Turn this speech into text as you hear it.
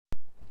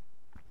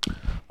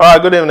All right,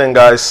 good evening,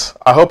 guys.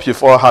 I hope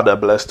you've all had a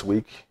blessed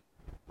week.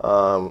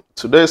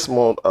 Today's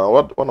mode,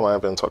 what am I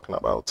even talking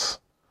about?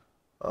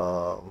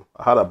 I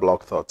had a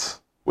block thought.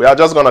 We are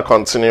just going to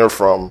continue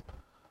from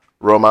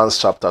Romans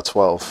chapter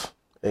 12.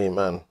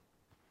 Amen.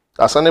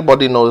 Does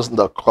anybody knows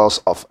the cause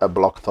of a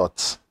block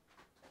thought?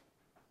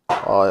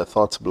 Or a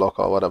thought block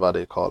or whatever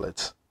they call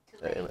it?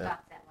 Amen.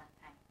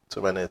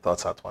 Too many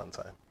thoughts at one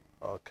time.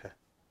 Okay.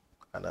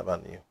 I never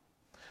knew.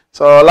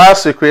 So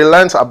last week we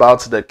learned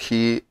about the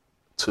key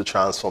to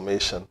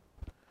transformation.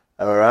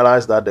 And we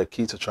realized that the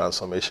key to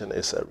transformation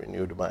is a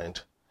renewed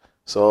mind.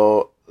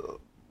 So,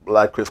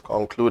 like we've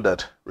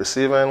concluded,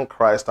 receiving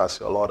Christ as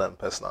your Lord and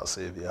personal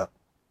Savior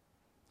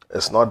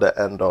is not the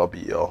end all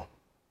be all.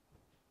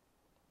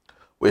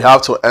 We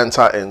have to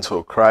enter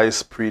into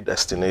Christ's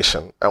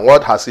predestination. And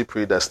what has He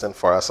predestined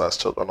for us as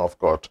children of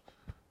God?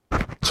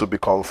 To be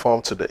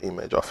conformed to the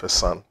image of His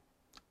Son.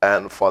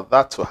 And for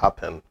that to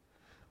happen,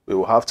 we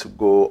will have to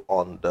go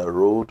on the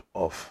road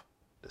of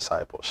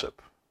discipleship.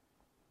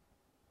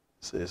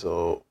 See,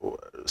 so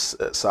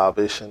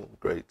salvation,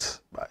 great,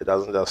 but it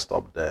doesn't just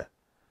stop there.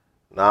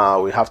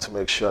 Now we have to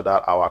make sure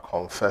that our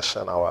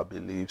confession, our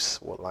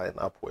beliefs will line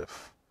up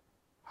with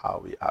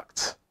how we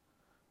act.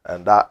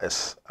 And that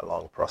is a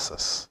long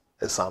process.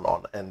 It's an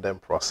unending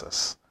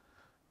process.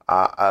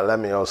 Let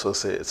me also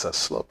say it's a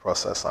slow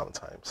process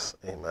sometimes.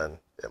 Amen.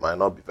 It might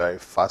not be very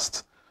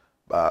fast,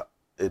 but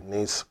it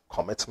needs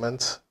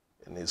commitment.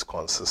 It needs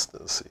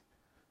consistency.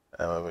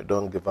 And when we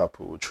don't give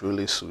up, we will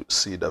truly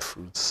see the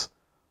fruits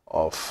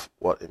of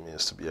what it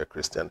means to be a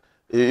Christian.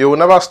 You will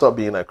never stop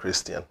being a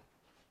Christian.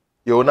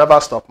 You will never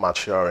stop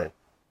maturing.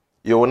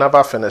 You will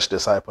never finish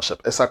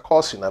discipleship. It's a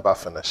course you never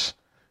finish.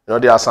 You know,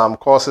 there are some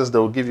courses that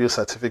will give you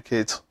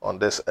certificates on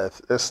this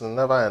earth. It's a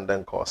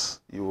never-ending course.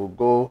 You will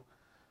go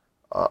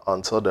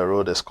until the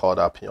road is called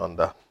up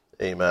yonder.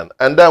 Amen.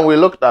 And then we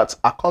looked at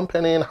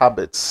accompanying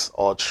habits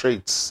or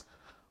traits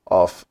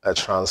of a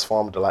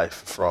transformed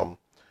life from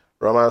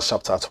Romans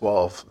chapter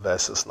 12,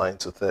 verses 9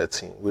 to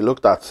 13. We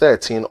looked at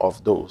 13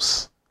 of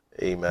those.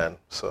 Amen.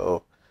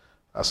 So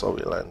that's what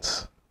we learned.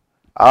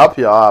 I hope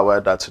you are aware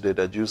that today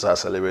the Jews are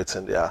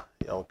celebrating their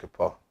Yom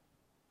Kippur.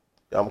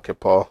 Yom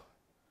Kippur,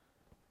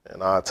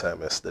 in our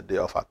term, is the Day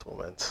of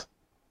Atonement.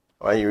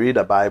 When you read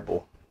the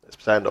Bible,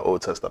 especially in the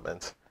Old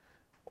Testament,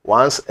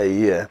 once a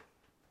year,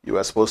 you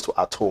are supposed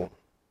to atone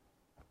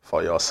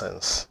for your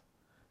sins.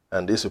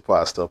 And these people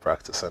are still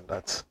practicing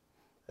that.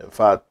 In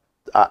fact,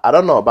 I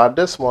don't know, but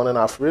this morning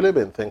I've really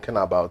been thinking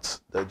about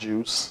the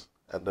Jews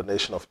and the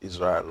nation of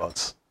Israel a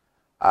lot.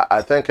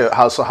 I think it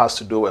also has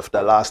to do with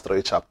the last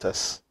 3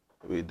 chapters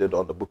we did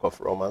on the book of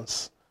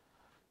Romans.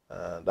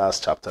 That's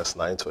chapters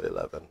 9 to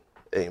 11.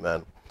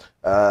 Amen.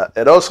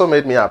 It also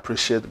made me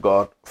appreciate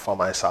God for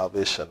my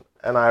salvation.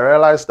 And I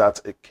realized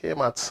that it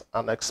came at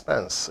an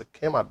expense. It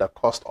came at the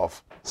cost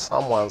of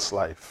someone's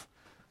life.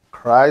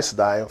 Christ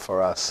dying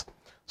for us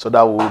so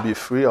that we will be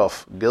free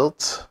of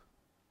guilt,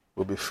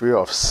 we'll be free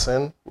of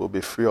sin, we'll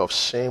be free of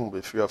shame, we'll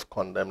be free of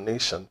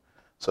condemnation,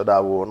 so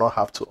that we will not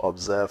have to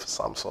observe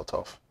some sort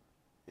of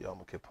Yom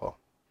Kippur.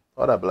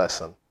 What a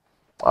blessing.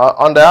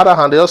 On the other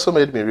hand, it also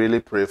made me really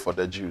pray for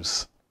the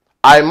Jews.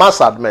 I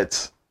must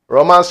admit,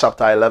 Romans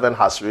chapter 11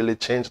 has really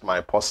changed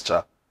my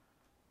posture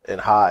in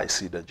how I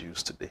see the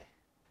Jews today.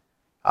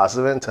 I was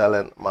even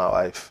telling my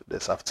wife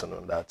this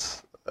afternoon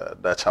that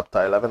the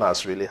chapter 11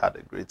 has really had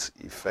a great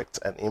effect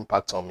and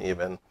impact on me,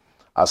 even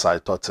as I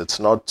thought it's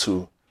not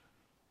to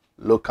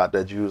look at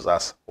the Jews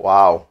as,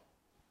 wow,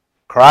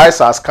 Christ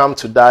has come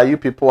to die. You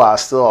people are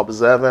still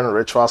observing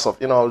rituals of,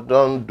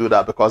 don't do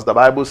that, because the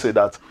Bible says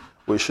that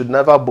we should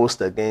never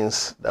boast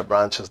against the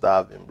branches that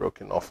have been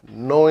broken off,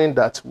 knowing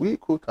that we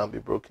can be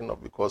broken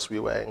off because we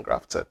were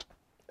engrafted.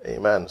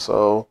 Amen.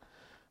 So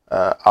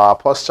our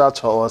posture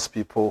towards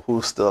people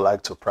who still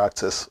like to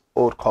practice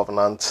old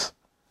covenant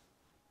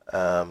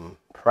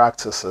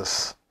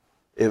practices,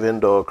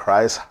 even though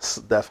Christ's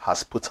death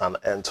has put an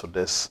end to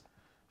this,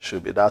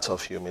 should be that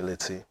of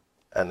humility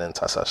and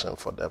intercession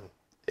for them.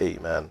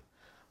 Amen.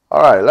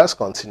 All right, let's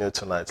continue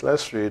tonight.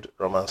 Let's read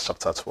Romans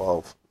chapter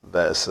 12,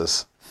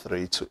 verses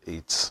 3 to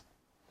 8.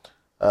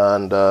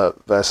 And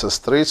verses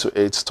 3 to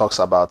 8 talks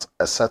about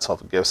a set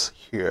of gifts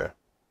here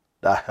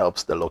that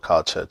helps the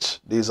local church.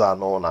 These are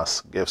known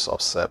as gifts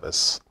of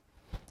service.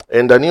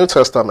 In the New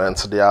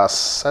Testament, there are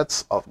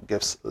sets of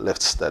gifts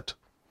listed.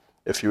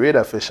 If you read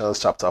Ephesians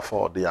chapter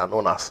 4, they are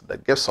known as the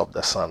gifts of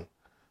the Son,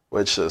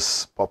 which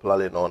is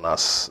popularly known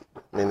as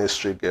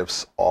ministry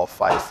gifts or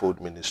fivefold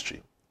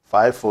ministry.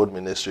 Fivefold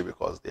ministry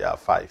because there are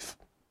 5.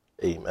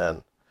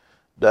 Amen.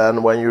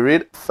 Then when you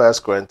read 1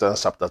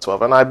 Corinthians chapter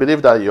 12, and I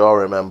believe that you all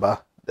remember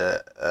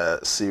the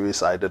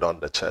series I did on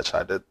the church,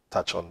 I did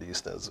touch on these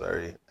things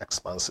very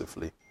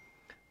expansively.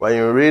 When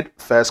you read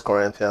 1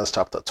 Corinthians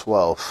chapter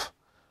 12,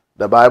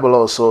 the Bible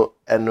also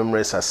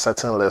enumerates a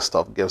certain list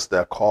of gifts.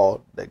 They're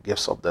called the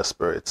gifts of the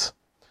Spirit.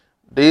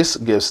 These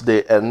gifts,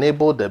 they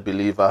enable the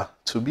believer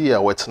to be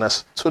a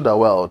witness to the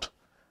world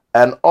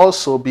and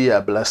also be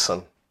a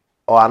blessing.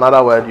 Or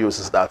another word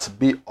used is that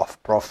be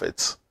of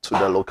profit to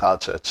the local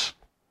church.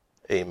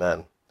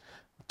 Amen.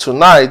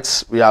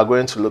 tonight we are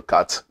going to look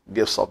at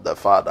gifts of the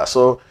Father.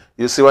 So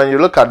you see, when you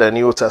look at the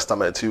New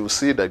Testament, you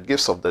see the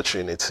gifts of the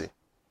Trinity.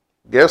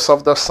 Gifts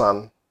of the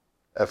Son,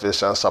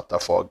 Ephesians chapter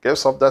 4.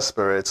 Gifts of the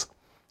Spirit,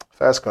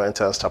 1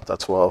 Corinthians chapter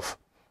 12.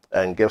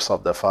 And gifts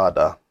of the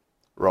Father,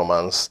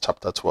 Romans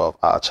chapter 12,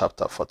 our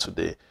chapter for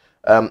today.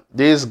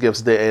 These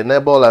gifts, they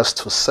enable us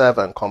to serve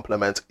and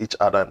complement each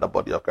other in the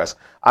body of Christ.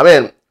 I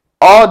mean,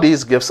 all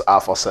these gifts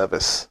are for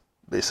service,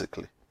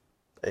 basically.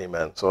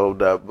 Amen. So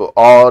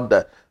all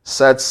the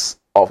sets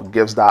of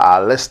gifts that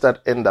are listed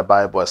in the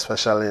Bible,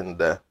 especially in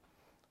the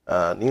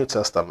New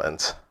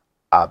Testament,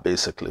 are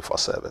basically for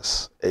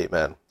service.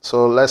 Amen.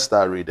 So let's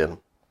start reading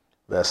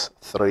verse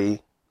 3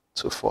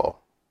 to 4.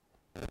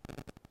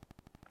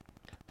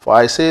 For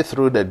I say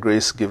through the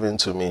grace given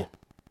to me,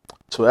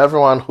 to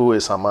everyone who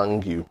is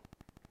among you,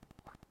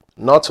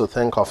 not to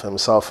think of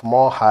himself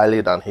more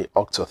highly than he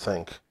ought to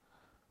think,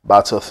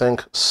 but to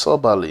think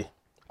soberly,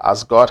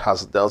 as God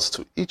has dealt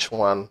to each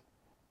one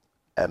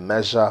a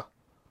measure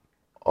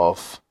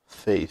of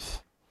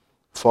faith.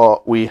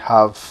 For we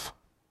have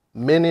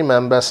many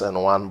members in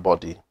one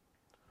body,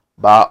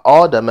 but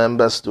all the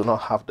members do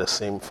not have the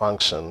same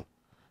function.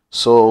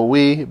 So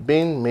we,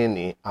 being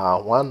many,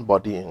 are one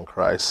body in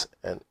Christ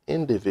and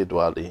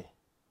individually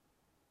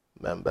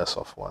members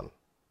of one.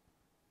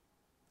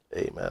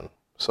 Amen.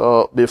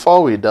 So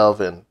before we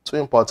delve in, two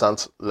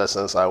important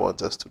lessons I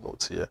want us to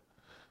note here.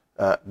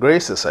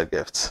 Grace is a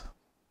gift.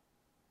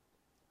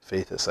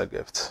 Faith is a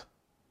gift.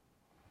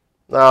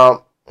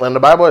 Now, when the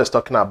Bible is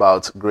talking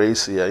about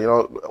grace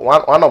here,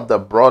 one of the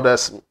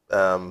broadest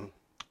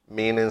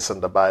meanings in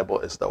the Bible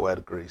is the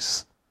word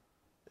grace.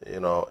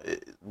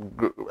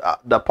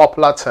 The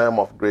popular term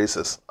of grace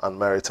is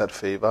unmerited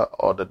favor,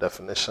 or the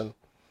definition.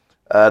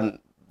 And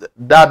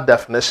that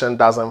definition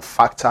doesn't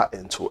factor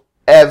into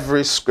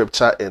every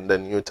scripture in the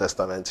New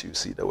Testament you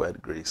see the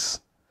word grace.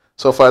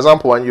 So, for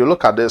example, when you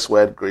look at this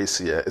word grace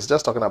here, it's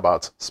just talking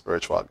about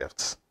spiritual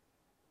gifts,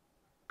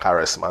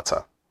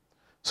 charismata.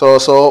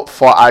 So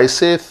for I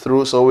say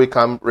through, so we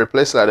can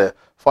replace that there.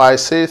 For I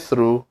say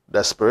through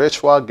the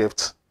spiritual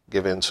gift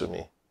given to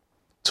me,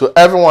 to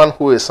everyone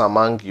who is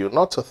among you,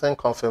 not to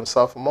think of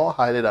himself more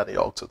highly than he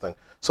ought to think.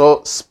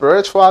 So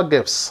spiritual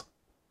gifts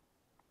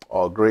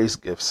or grace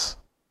gifts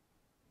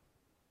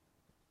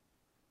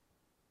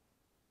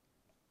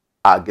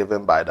are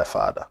given by the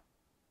Father.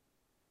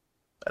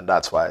 And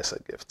that's why it's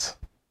a gift.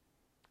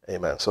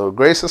 Amen. So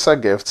grace is a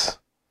gift.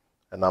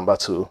 And number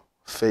two,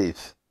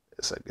 faith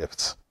is a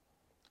gift.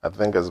 I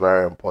think it's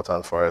very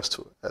important for us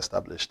to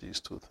establish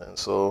these two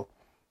things. So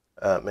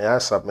may I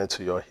submit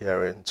to your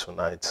hearing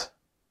tonight,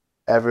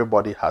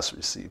 everybody has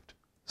received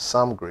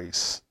some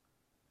grace.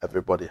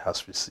 Everybody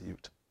has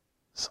received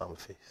some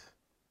faith.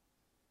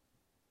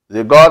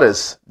 God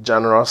is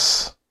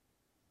generous.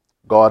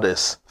 God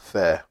is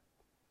fair.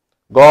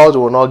 God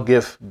will not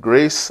give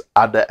grace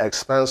at the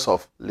expense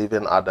of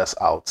leaving others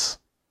out.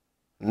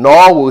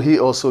 Nor will he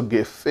also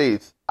give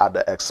faith at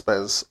the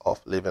expense of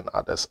leaving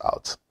others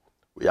out.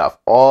 We have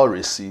all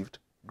received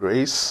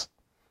grace.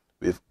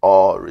 We've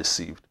all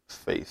received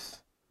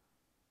faith.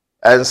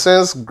 And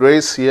since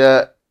grace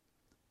here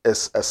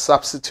is a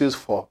substitute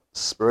for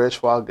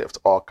spiritual gift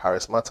or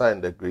charismata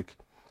in the Greek,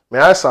 may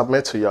I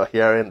submit to your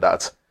hearing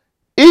that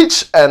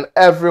each and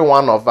every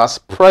one of us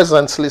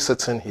presently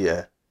sitting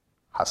here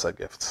has a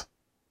gift.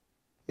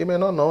 You may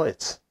not know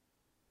it.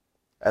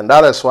 And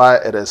that is why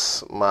it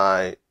is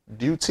my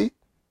duty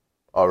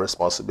or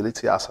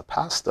responsibility as a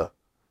pastor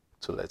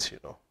to let you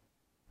know.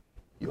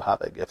 You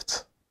have a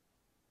gift.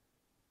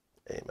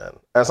 Amen.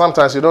 And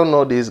sometimes you don't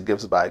know these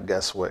gifts by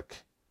guesswork.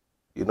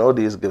 You know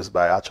these gifts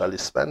by actually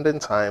spending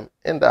time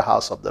in the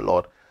house of the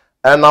Lord.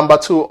 And number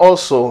two,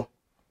 also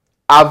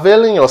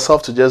availing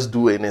yourself to just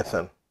do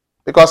anything.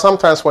 Because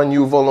sometimes when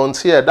you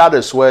volunteer, that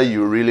is where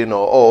you really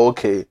know, oh,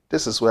 okay,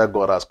 this is where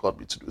God has called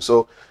me to do.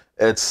 So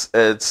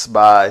it's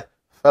by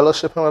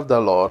fellowshipping with the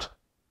Lord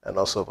and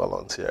also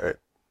volunteering.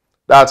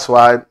 That's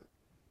why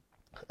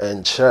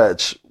in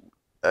church,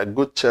 a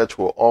good church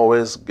will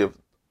always give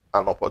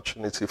an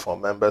opportunity for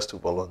members to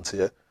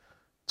volunteer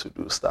to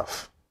do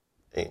stuff.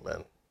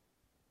 Amen.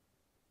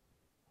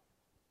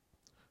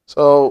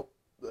 So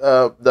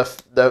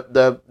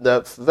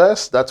the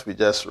verse that we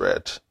just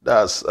read,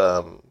 that's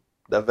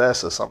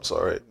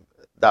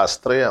that's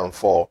 3 and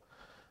 4.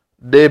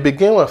 They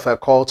begin with a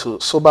call to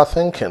sober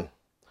thinking.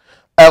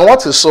 And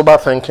what is sober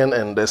thinking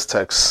in this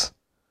text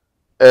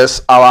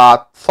is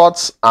our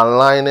thoughts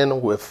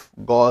aligning with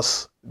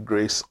God's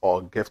grace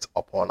or gift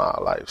upon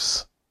our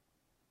lives.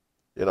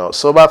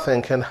 Sober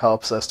thinking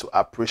helps us to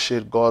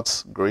appreciate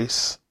God's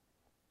grace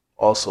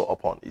also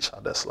upon each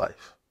other's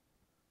life.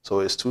 So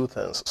it's two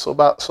things.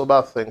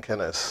 Sober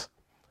thinking is,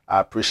 I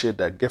appreciate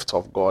the gift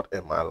of God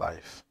in my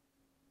life.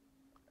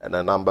 And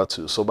then number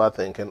two, sober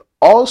thinking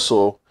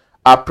also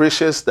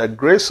appreciates the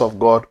grace of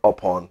God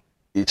upon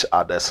each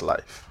other's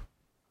life.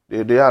 Do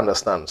you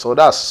understand? So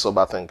that's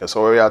sober thinking.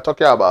 So we are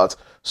talking about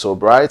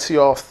sobriety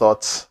of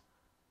thoughts.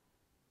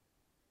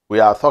 We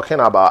are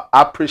talking about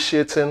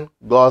appreciating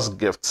God's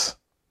gifts,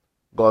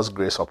 God's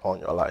grace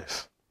upon your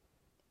life.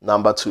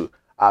 Number 2,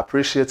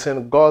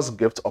 appreciating God's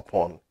gift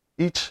upon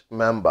each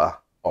member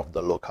of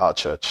the local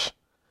church.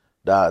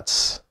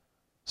 That's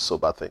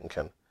sober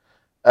thinking.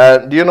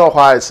 Do you know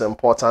why it's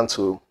important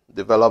to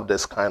develop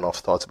this kind of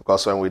thought?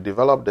 Because when we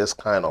develop this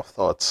kind of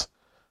thoughts,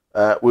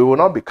 we will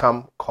not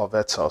become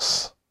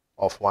covetous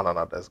of one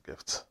another's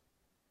gifts.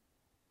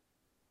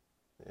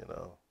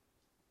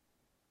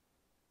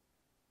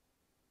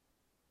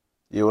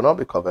 You will not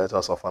be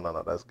covetous of one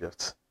another's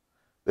gifts.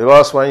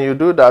 Because when you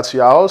do that,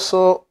 you are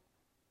also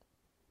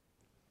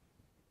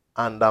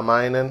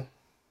undermining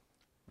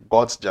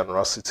God's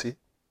generosity.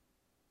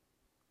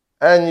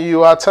 And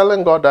you are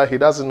telling God that he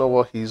doesn't know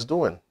what he's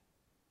doing.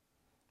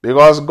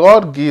 Because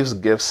God gives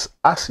gifts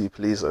as he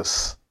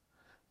pleases.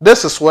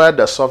 This is where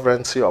the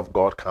sovereignty of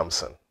God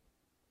comes in.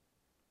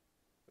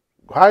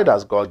 Why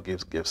does God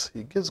give gifts?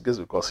 He gives gifts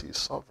because he is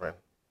sovereign.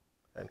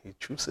 And he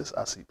chooses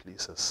as he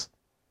pleases.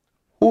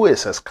 Who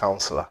is his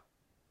counselor?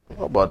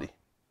 Nobody.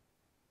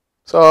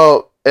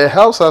 So it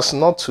helps us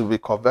not to be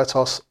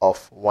covetous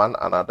of one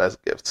another's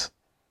gifts.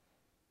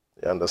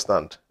 You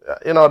understand?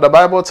 The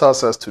Bible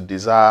tells us to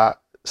desire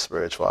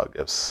spiritual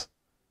gifts.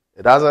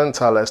 It doesn't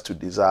tell us to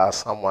desire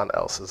someone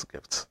else's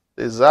gifts.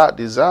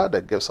 Desire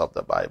the gifts of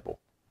the Bible.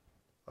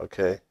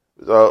 Okay?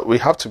 So we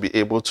have to be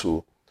able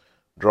to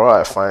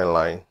draw a fine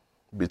line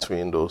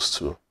between those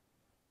two.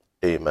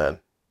 Amen.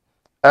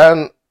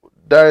 And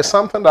there is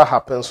something that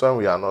happens when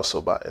we are not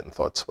sober in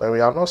thought. When we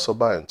are not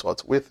sober in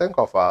thought, we think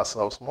of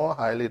ourselves more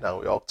highly than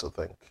we ought to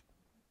think.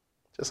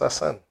 Just a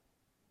sin.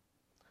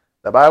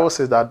 The Bible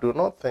says that do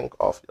not think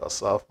of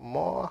yourself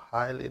more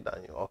highly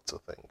than you ought to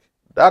think.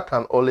 That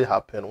can only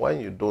happen when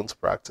you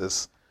don't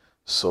practice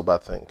sober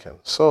thinking.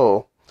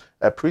 So,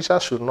 a preacher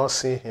should not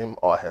see him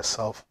or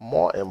herself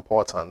more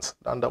important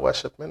than the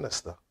worship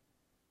minister.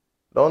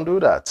 Don't do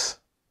that.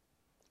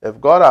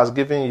 If God has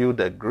given you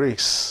the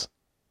grace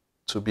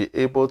to be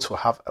able to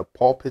have a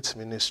pulpit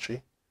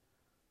ministry,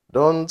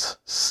 don't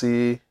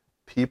see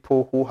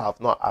people who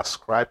have not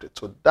ascribed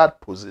to that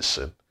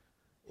position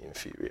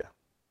inferior.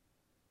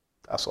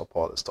 That's what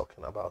Paul is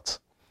talking about.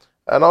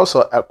 And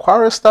also, a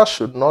chorister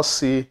should not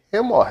see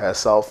him or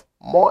herself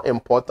more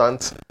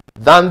important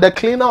than the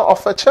cleaner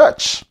of a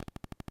church.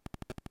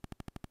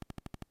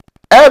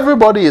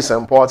 Everybody is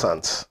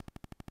important.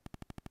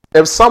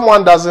 If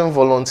someone doesn't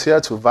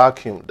volunteer to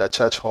vacuum the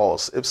church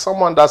halls, if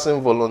someone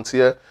doesn't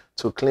volunteer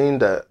to clean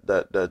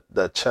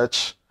the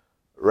church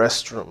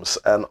restrooms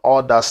and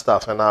all that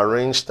stuff and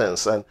arrange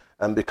things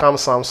and become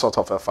some sort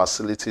of a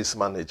facilities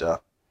manager,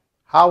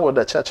 how will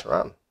the church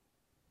run?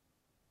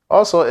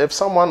 Also, if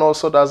someone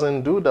also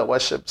doesn't do the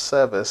worship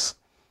service,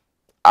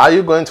 are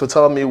you going to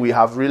tell me we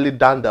have really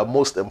done the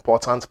most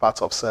important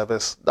part of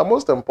service? The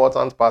most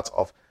important part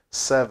of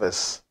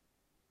service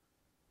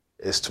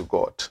is to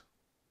God.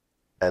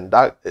 And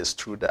that is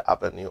through the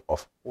avenue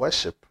of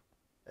worship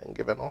and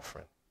giving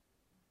offering.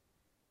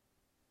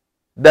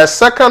 The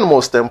second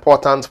most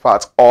important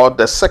part, or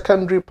the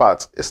secondary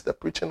part, is the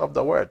preaching of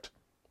the word.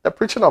 The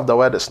preaching of the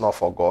word is not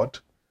for God.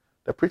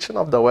 The preaching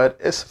of the word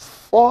is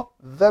for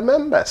the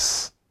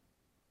members.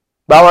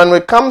 But when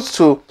it comes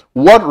to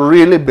what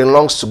really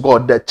belongs to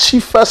God, the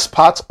chiefest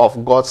part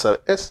of God's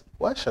service is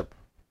worship.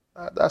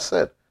 That's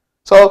it.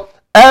 So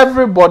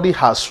everybody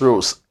has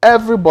roles.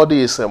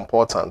 Everybody is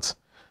important.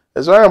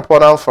 It's very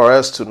important for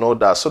us to know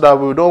that so that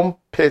we don't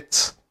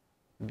pit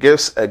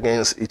gifts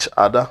against each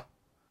other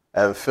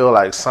and feel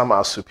like some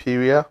are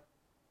superior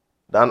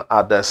than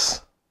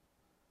others.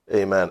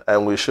 Amen.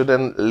 And we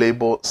shouldn't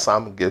label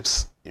some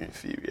gifts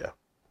inferior.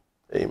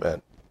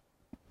 Amen.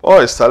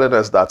 Paul is telling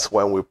us that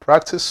when we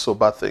practice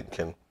sober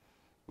thinking,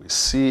 we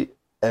see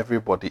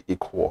everybody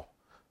equal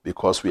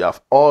because we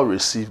have all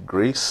received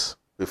grace.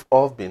 We've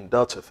all been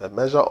dealt with a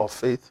measure of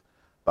faith,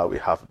 but we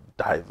have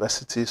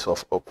diversities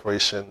of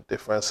operation,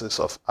 differences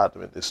of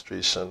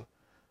administration,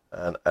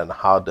 and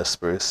how the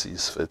Spirit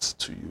sees fit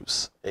to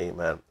use.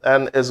 Amen.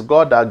 And it's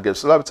God that gives.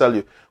 So let me tell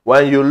you,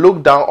 when you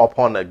look down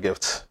upon a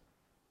gift,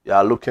 you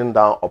are looking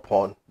down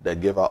upon the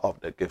giver of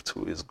the gift,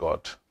 who is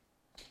God.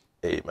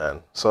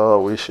 Amen.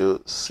 So we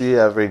should see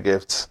every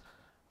gift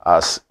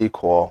as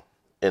equal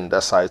in the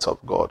sight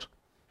of God,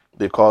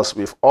 because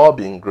we've all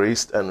been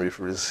graced and we've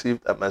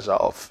received a measure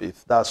of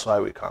faith. That's why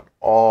we can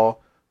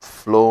all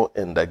flow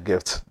in the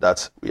gift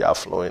that we are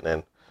flowing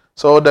in.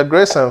 So the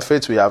grace and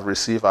faith we have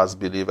received as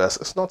believers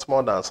is not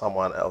more than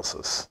someone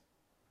else's.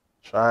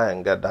 Try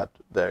and get that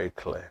very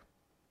clear.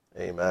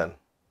 Amen.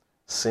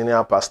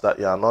 Senior pastor,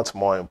 you are not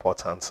more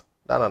important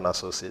than an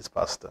associate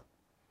pastor.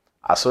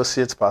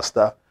 Associate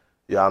pastor,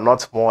 you are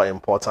not more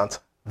important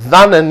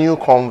than a new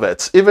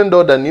convert. Even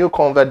though the new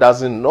convert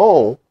doesn't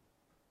know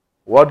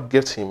what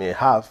gift he may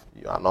have,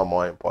 you are not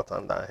more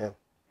important than him.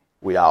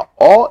 We are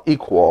all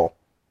equal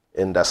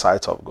in the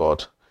sight of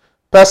God.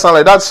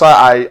 Personally, that's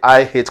why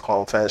I hate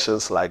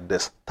conventions like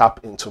this. Tap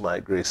into my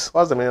grace.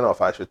 What's the meaning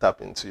of I should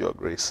tap into your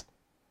grace?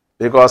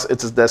 Because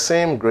it is the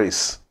same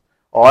grace.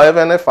 Or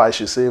even if I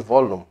should say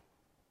volume,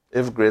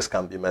 if grace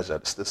can be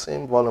measured, it's the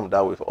same volume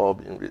that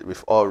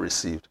we've all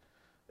received.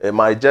 It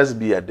might just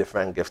be a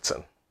different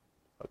gifting.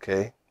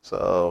 Okay?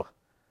 So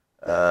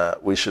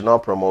we should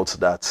not promote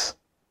that.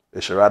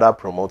 We should rather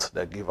promote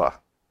the giver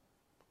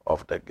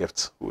of the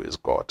gift, who is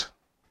God,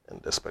 in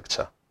this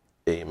picture.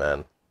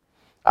 Amen.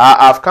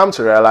 I've come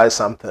to realize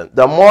something.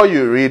 The more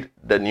you read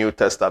the New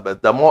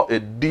Testament, the more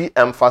it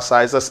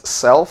de-emphasizes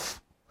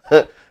self,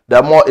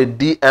 the more it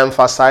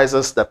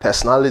de-emphasizes the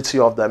personality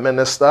of the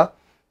minister,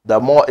 the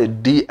more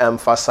it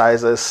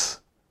de-emphasizes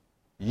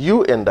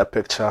you in the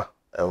picture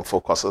and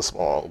focuses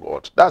more on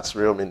God. That's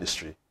real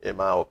ministry, in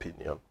my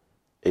opinion.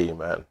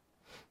 Amen.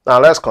 Now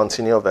let's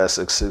continue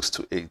verses 6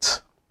 to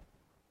 8.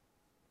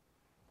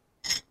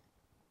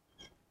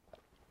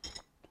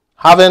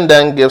 Having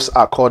then gifts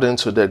according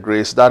to the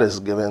grace that is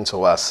given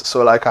to us.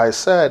 So like I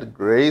said,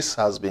 grace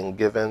has been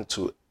given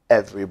to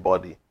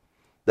everybody.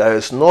 There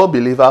is no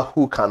believer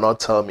who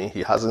cannot tell me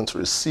he hasn't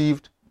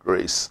received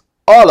grace.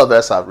 All of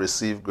us have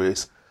received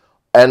grace.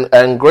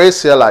 And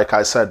grace here, like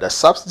I said, the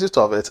substitute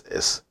of it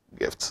is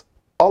gift.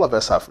 All of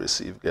us have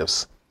received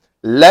gifts.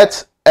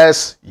 Let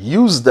us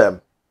use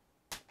them.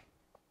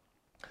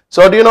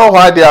 So do you know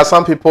why there are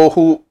some people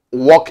who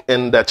walk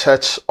in the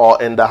church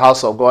or in the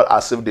house of God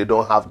as if they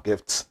don't have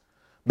gifts?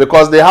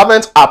 Because they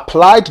haven't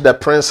applied the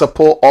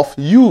principle of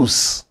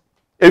use.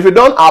 If you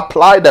don't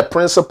apply the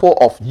principle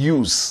of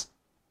use,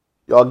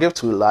 your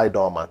gift will lie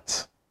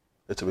dormant.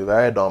 It will be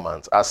very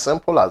dormant. As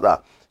simple as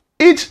that.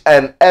 Each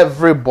and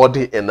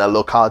everybody in a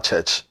local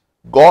church,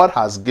 God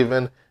has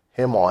given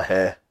him or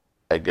her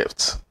a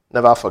gift.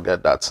 Never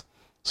forget that.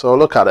 So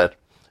look at it.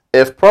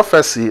 If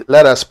prophecy,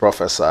 let us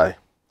prophesy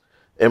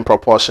in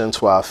proportion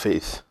to our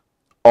faith.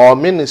 Or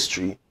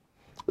ministry,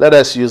 let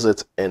us use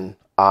it in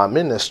our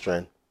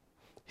ministering.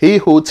 He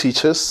who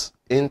teaches,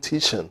 in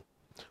teaching.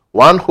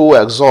 One who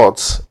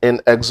exhorts, in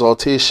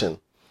exhortation.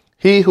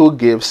 He who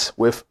gives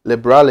with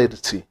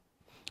liberality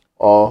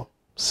or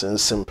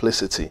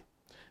simplicity.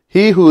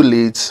 He who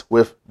leads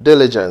with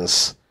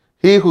diligence.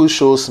 He who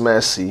shows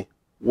mercy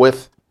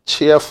with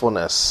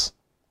cheerfulness.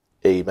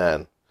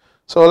 Amen.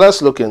 So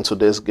let's look into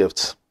this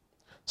gift.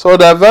 So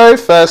the very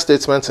first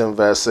statement in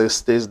verse 6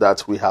 states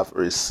that we have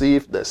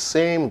received the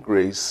same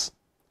grace,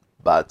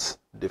 but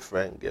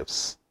different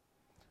gifts.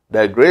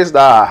 The grace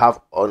that I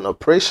have on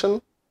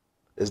operation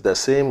is the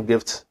same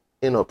gift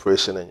in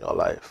operation in your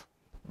life.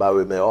 But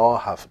we may all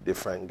have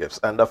different gifts.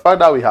 And the fact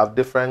that we have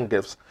different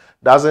gifts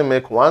doesn't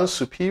make one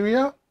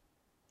superior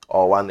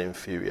or one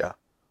inferior.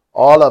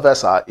 All of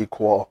us are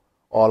equal.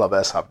 All of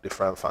us have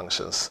different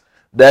functions.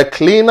 The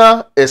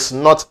cleaner is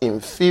not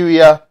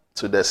inferior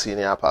to the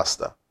senior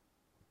pastor.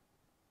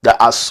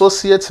 The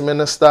associate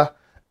minister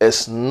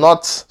is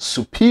not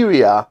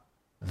superior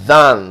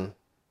than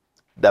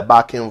the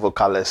backing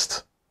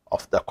vocalist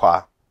of the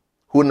choir,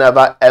 who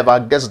never ever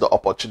gets the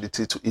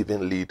opportunity to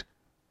even lead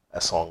a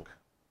song.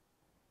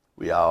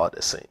 We are all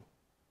the same.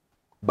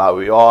 But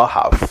we all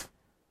have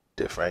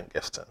different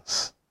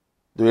giftings.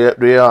 Do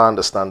you all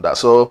understand that?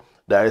 So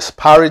there is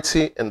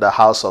parity in the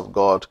house of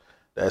God.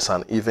 There is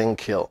an even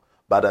kill.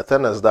 But the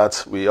thing is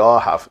that we all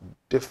have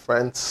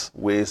different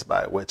ways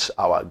by which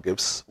our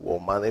gifts will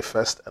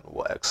manifest and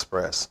will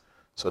express,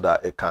 so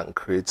that it can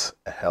create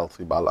a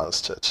healthy,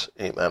 balanced church.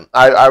 Amen.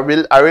 I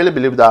really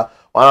believe that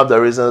one of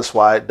the reasons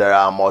why there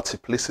are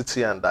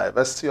multiplicity and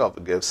diversity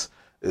of gifts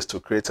is to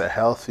create a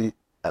healthy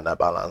and a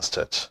balanced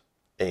church.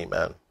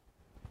 Amen.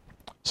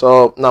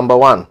 So, number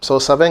one. So,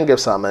 7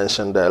 gifts are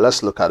mentioned there.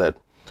 Let's look at it.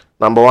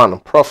 Number 1,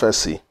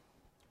 prophecy.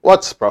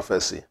 What's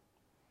prophecy?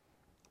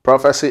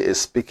 Prophecy is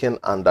speaking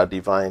under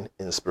divine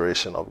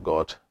inspiration of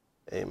God.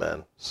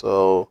 Amen.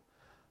 So,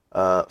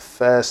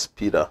 1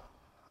 Peter.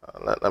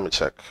 Let me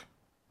check.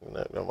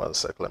 One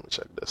sec. Let me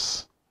check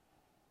this.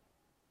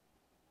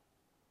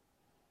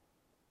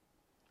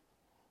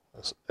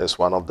 It's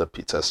one of the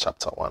Peters,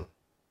 chapter 1.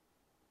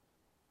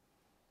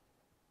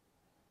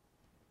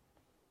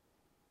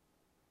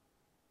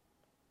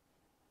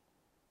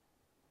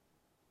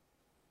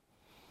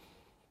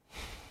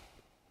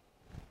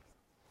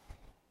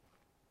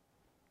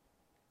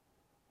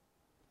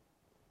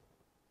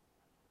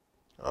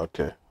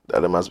 Okay,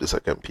 that must be 2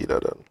 Peter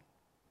then.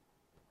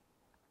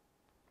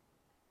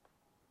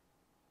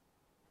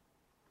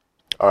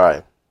 All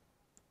right.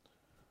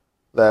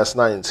 Verse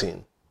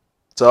 19.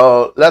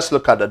 So let's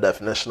look at the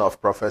definition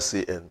of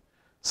prophecy in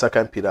 2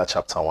 Peter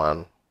chapter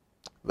 1,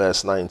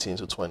 verse 19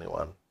 to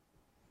 21.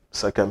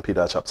 2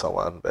 Peter chapter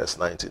 1, verse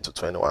 19 to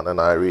 21.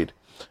 And I read,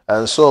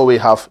 "And so we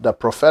have the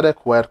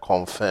prophetic word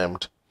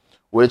confirmed,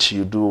 which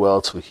you do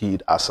well to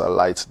heed as a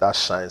light that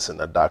shines in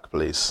a dark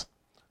place,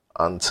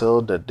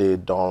 until the day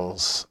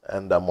dawns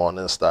and the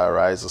morning star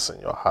rises in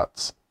your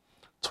hearts."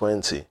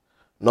 20.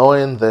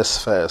 "Knowing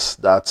this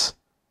first, that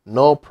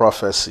no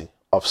prophecy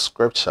of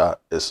Scripture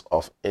is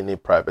of any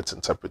private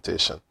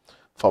interpretation.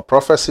 For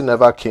prophecy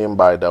never came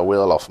by the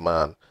will of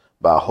man,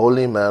 but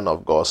holy men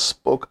of God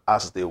spoke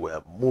as they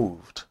were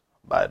moved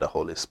by the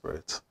Holy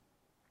Spirit."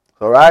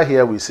 So right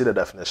here we see the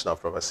definition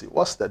of prophecy.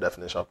 What's the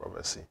definition of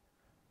prophecy?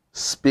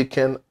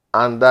 Speaking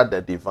under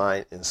the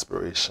divine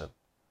inspiration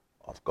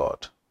of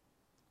God.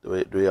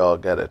 Do we all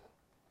get it?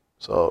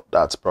 So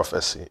that's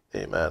prophecy.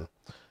 Amen.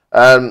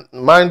 And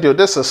mind you,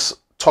 this is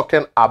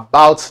talking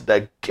about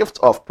the gift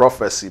of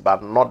prophecy,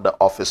 but not the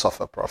office of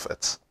a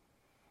prophet.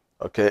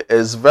 Okay,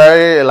 it's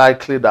very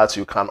likely that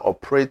you can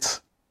operate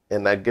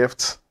in a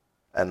gift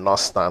and not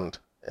stand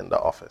in the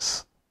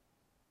office.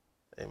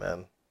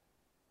 Amen.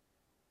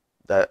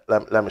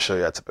 Let me show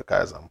you a typical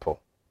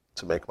example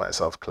to make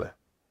myself clear.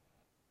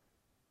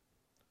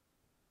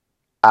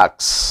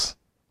 Acts.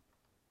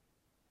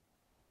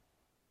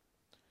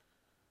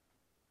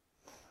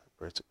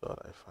 Pray to God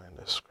I find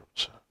the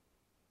scripture.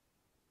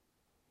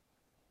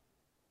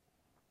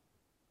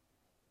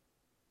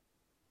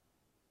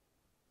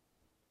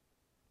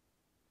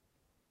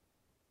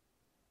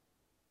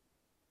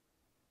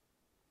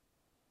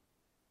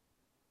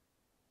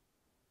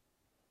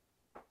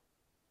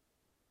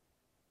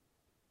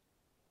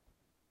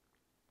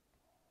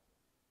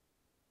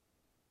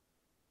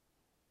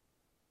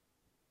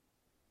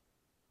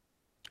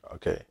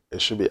 Okay, it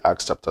should be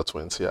Acts chapter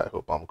 20. I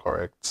hope I'm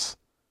correct.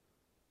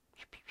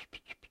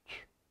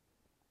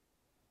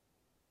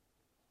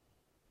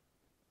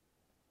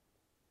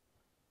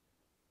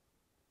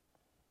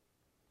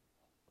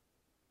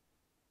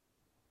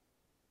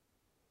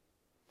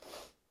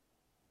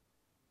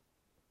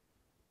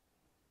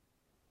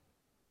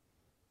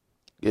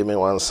 Give me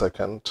 1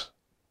 second.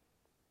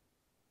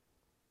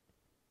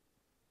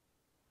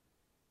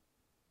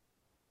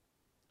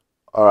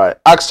 All right,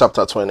 Acts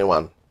chapter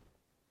 21.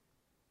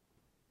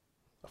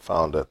 I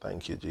found it.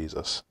 Thank you,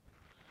 Jesus.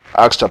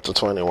 Acts chapter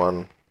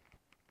 21.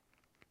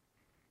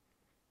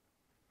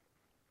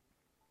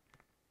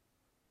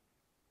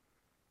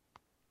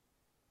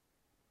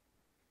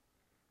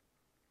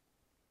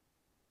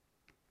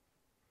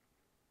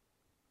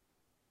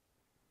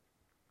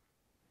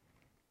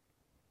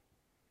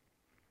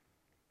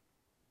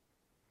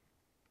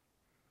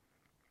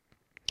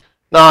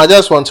 Now, I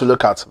just want to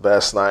look at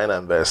verse 9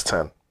 and verse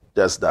 10.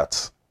 Just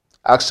that.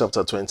 Acts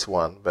chapter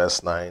 21,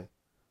 verse 9,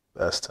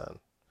 verse 10.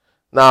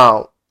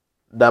 Now,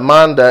 the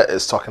man there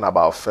is talking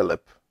about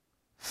Philip.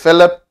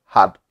 Philip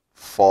had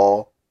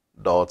 4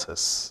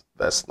 daughters,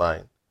 verse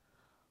 9,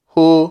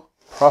 who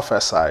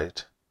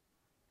prophesied.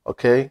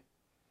 Okay?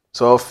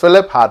 So,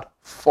 Philip had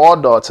 4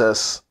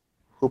 daughters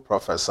who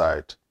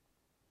prophesied.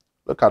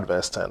 Look at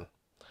verse 10.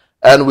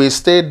 And we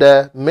stayed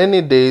there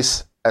many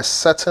days. A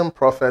certain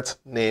prophet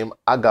named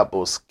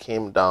Agabus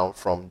came down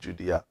from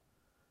Judea.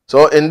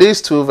 So in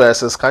these 2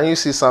 verses, can you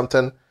see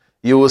something?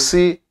 You will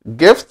see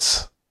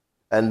gifts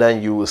and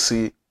then you will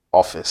see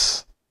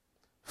office.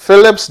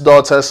 Philip's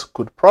daughters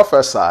could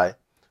prophesy,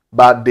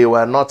 but they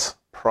were not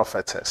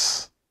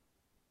prophetess.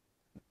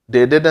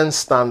 They didn't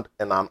stand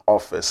in an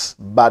office,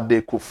 but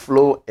they could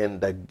flow in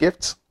the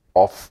gift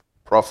of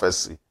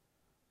prophecy.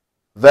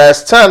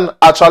 Verse 10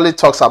 actually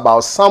talks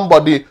about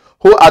somebody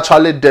who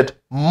actually did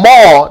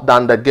more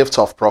than the gift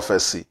of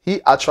prophecy.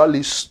 He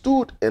actually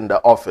stood in the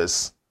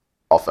office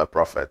of a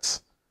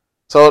prophet.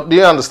 So do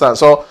you understand?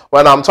 So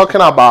when I'm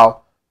talking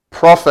about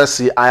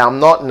prophecy, I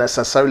am not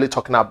necessarily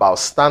talking about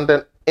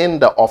standing in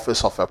the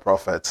office of a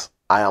prophet.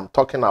 I am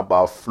talking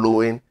about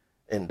flowing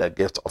in the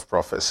gift of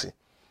prophecy.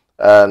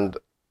 And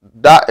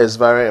that is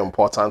very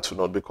important to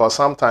note, because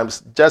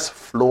sometimes just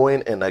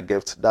flowing in a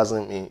gift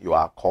doesn't mean you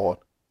are called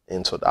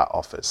into that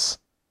office.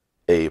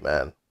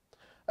 Amen.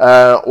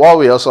 What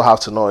we also have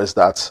to know is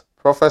that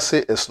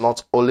prophecy is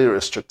not only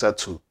restricted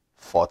to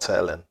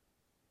foretelling.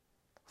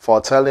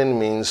 Foretelling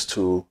means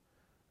to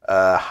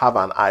have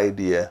an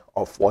idea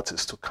of what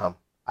is to come.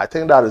 I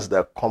think that is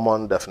the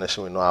common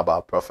definition we know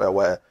about prophet,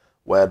 where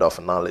word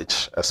of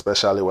knowledge,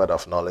 especially word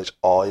of knowledge,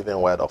 or even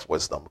word of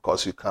wisdom,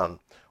 because you can.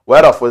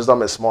 Word of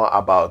wisdom is more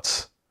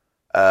about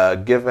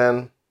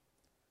giving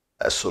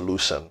a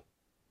solution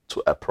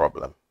to a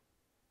problem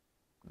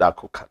that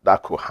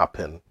could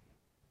happen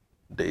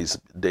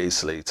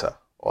days later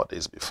or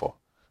days before.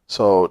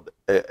 So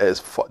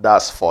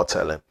that's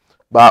foretelling.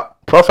 But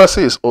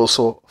prophecy is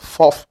also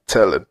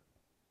forthtelling.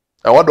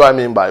 And what do I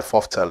mean by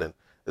forthtelling?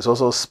 It's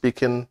also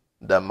speaking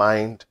the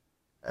mind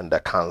and the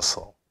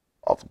counsel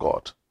of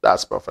God.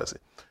 That's prophecy.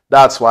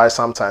 That's why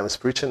sometimes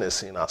preaching is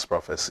seen as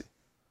prophecy.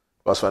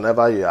 Because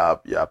whenever you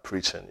are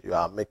preaching, you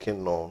are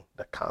making known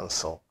the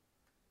counsel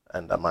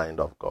and the mind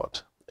of God.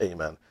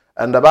 Amen.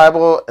 And the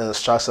Bible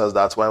instructs us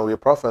that when we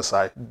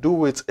prophesy,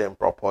 do it in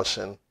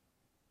proportion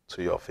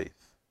to your faith.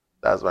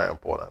 That's very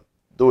important.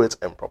 Do it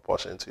in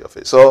proportion to your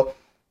faith. So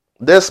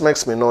this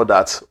makes me know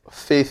that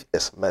faith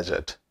is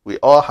measured. We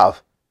all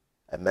have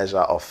a measure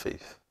of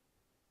faith.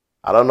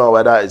 I don't know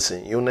whether it's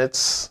in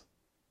units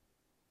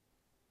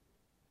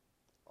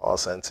or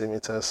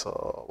centimeters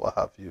or what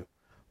have you,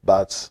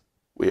 but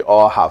we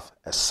all have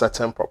a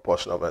certain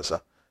proportion of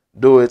measure.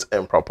 Do it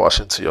in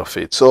proportion to your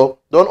faith. So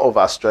don't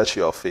overstretch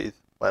your faith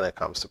when it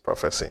comes to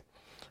prophecy.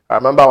 I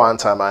remember one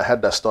time I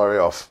heard the story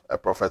of a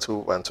prophet who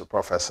went to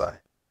prophesy.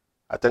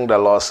 I think the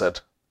Lord said,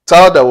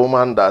 tell the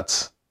woman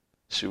that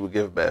she will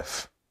give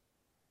birth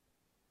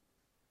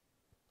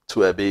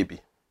to a baby.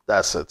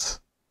 That's it.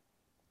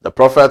 The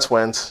prophet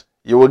went,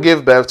 you will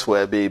give birth to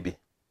a baby.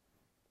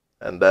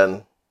 And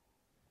then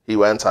he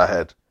went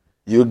ahead.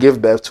 You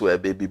give birth to a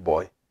baby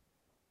boy.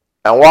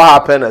 And what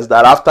happened is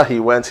that after he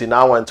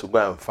now went to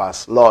go and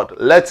fast. Lord,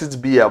 let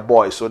it be a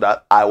boy so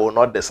that I will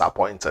not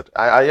disappoint it.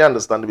 I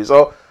understand me.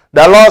 So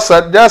the Lord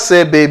said, just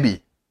say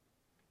baby.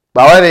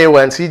 But when he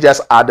went, he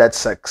just added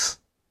sex.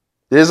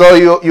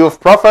 So you've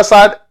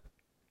prophesied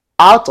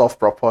out of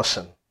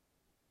proportion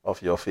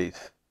of your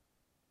faith.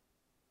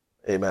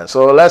 Amen.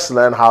 So let's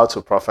learn how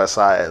to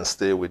prophesy and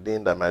stay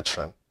within the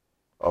metron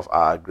of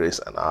our grace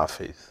and our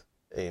faith.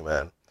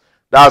 Amen.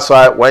 That's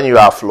why when you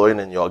are flowing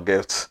in your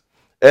gifts,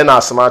 in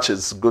as much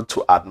it's good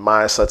to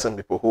admire certain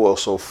people who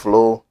also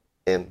flow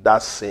in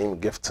that same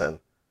gifting,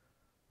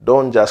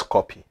 don't just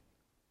copy.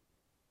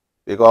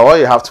 Because what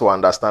you have to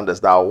understand is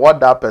that what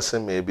that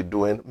person may be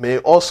doing may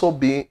also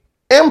be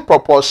in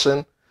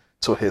proportion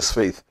to his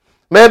faith.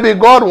 Maybe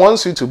God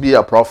wants you to be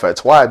a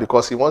prophet. Why?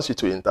 Because he wants you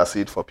to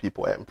intercede for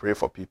people and pray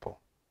for people.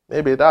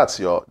 Maybe that's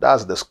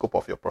the scope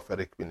of your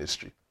prophetic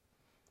ministry.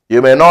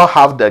 You may not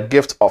have the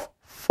gift of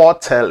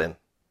foretelling.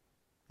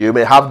 You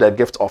may have the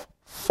gift of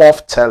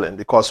forthtelling,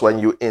 because when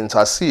you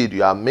intercede,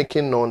 you are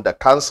making known the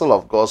counsel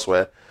of God's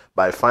word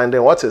by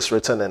finding what is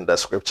written in the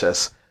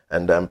scriptures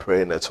and then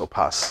praying it to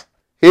pass.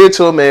 He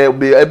too may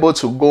be able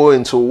to go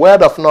into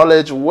word of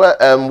knowledge,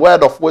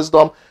 word of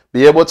wisdom,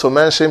 be able to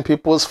mention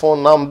people's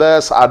phone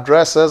numbers,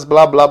 addresses,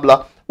 blah, blah,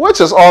 blah,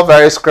 which is all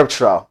very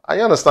scriptural. Are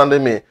you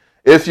understanding me?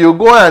 If you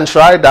go and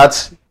try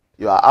that,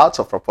 you are out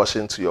of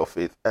proportion to your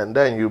faith, and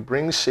then you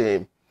bring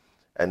shame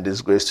and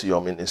disgrace to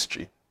your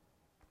ministry.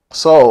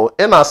 So,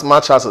 in as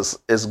much as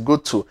it's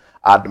good to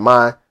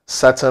admire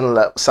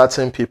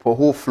certain people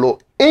who flow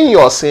in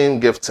your same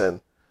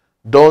gifting,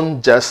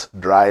 don't just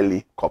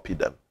dryly copy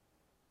them.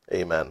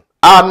 Amen.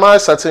 I admire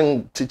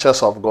certain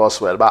teachers of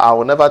God's word, but I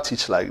will never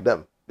teach like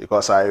them,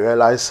 because I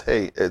realize,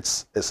 hey,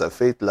 it's a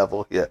faith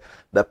level here.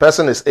 The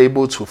person is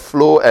able to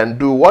flow and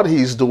do what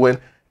he's doing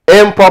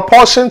in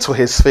proportion to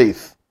his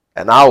faith,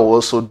 and I will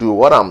also do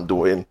what I'm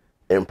doing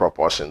in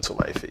proportion to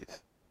my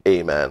faith.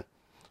 Amen.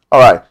 All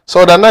right.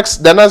 So the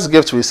next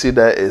gift we see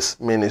there is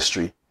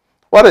ministry.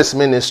 What is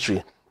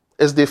ministry?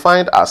 It's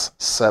defined as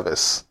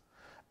service.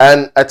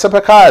 And a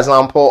typical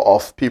example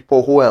of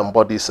people who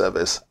embody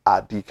service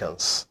are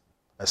deacons,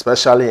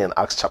 especially in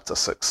Acts chapter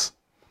 6.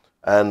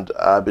 And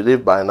I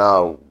believe by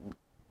now,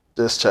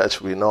 this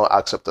church, we know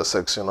Acts chapter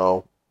 6,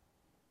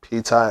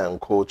 Peter and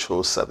co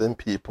chose 7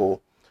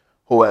 people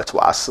who were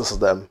to assist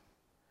them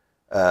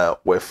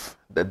with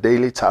the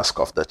daily task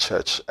of the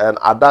church. And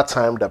at that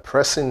time, the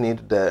pressing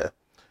need there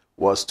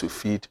was to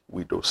feed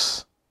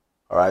widows.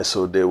 All right,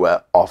 so they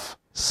were of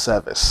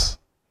service.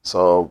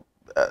 So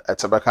a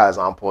typical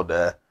example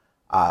there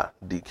are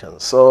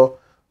deacons. So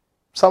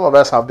some of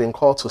us have been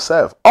called to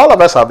serve. All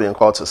of us have been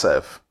called to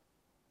serve.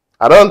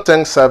 I don't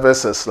think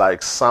service is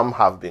like some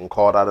have been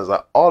called. Others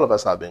are, all of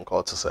us have been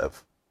called to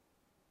serve,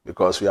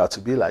 because we are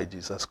to be like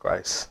Jesus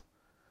Christ.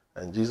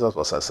 And Jesus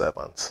was a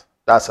servant.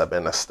 That's a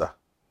minister.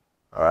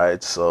 All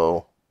right,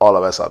 so all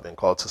of us have been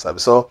called to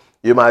serve. So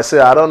you might say,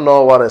 I don't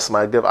know what is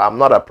my gift. I'm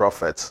not a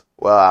prophet.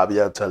 Well, I'll be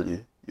able to tell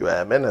you, you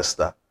are a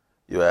minister.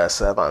 You are a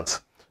servant.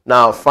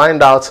 Now,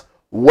 find out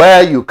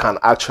where you can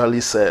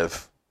actually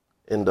serve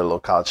in the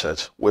local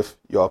church with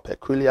your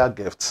peculiar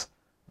gifts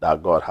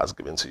that God has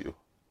given to you.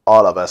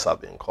 All of us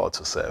have been called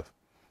to serve.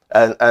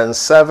 And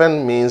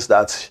serving means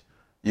that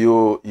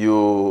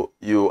you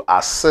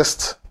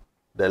assist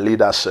the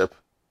leadership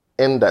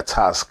in the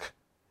task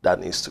that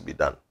needs to be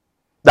done.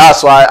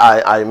 That's why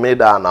I made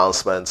the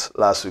announcement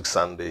last week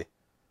Sunday.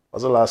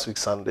 Was it last week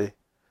Sunday?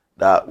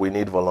 That we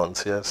need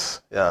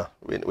volunteers. Yeah,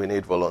 we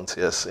need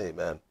volunteers.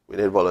 Amen. We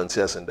need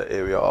volunteers in the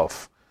area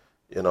of,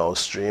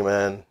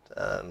 streaming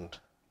and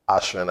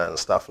ushering and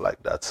stuff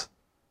like that.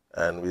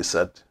 And we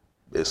said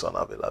based on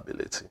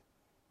availability.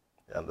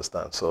 You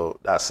understand? So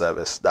that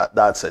service,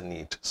 that's a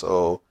need.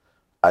 So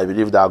I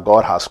believe that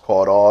God has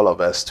called all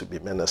of us to be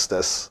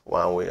ministers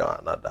one way or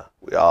another.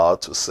 We are all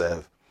to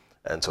serve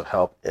and to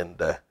help in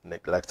the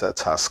neglected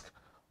task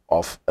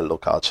of a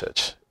local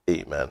church.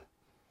 Amen.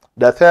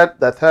 The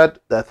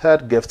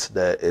third gift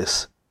there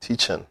is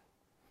teaching.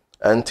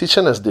 And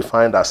teaching is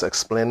defined as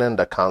explaining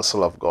the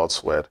counsel of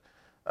God's word.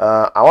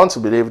 I want to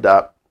believe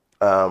that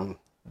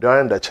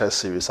during the church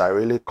series, I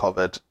really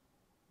covered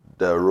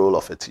the role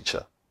of a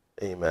teacher.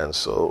 Amen.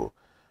 So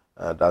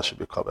that should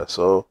be covered.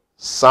 So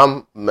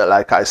some,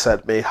 like I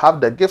said, may have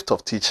the gift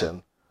of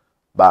teaching,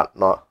 but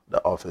not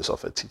the office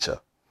of a teacher.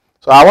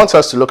 So I want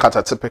us to look at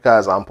a typical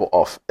example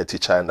of a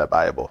teacher in the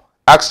Bible.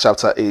 Acts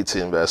chapter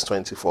 18, verse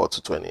 24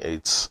 to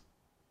 28.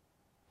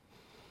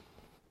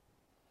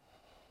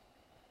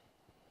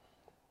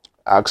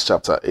 Acts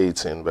chapter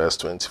 18, verse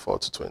 24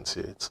 to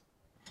 28.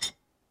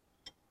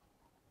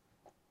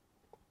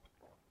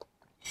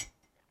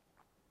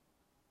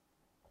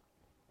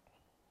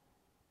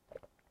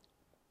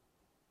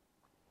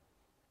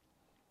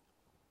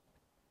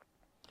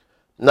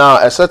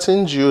 Now, a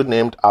certain Jew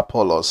named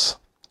Apollos,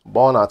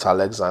 born at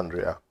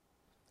Alexandria,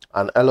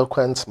 an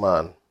eloquent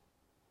man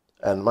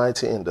and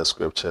mighty in the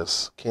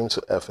scriptures, came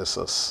to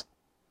Ephesus.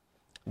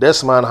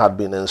 This man had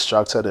been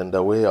instructed in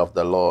the way of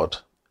the Lord,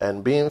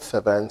 and being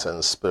fervent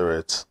in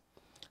spirit,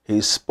 He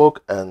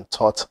spoke and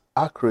taught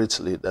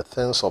accurately the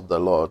things of the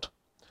Lord,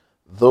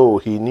 though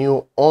he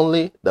knew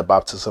only the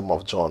baptism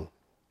of John.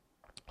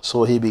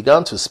 So he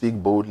began to speak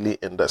boldly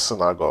in the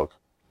synagogue.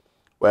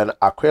 When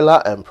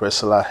Aquila and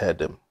Priscilla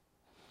heard him,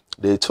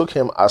 they took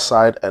him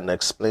aside and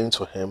explained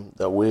to him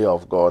the way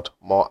of God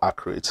more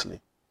accurately.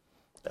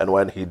 And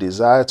when he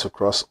desired to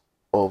cross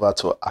over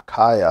to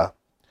Achaia,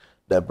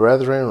 the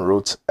brethren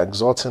wrote,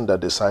 exhorting the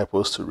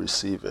disciples to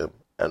receive him.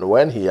 And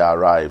when he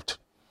arrived,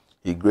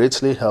 he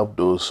greatly helped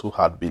those who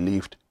had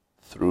believed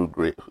through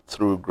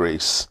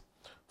grace.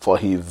 For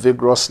he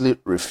vigorously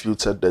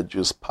refuted the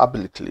Jews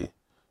publicly,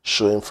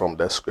 showing from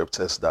the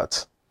scriptures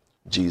that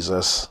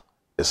Jesus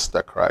is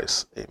the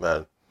Christ.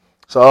 Amen.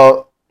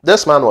 So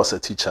this man was a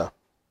teacher.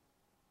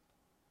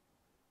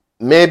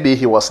 Maybe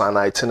he was an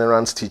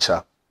itinerant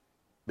teacher,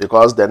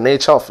 because the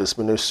nature of his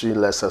ministry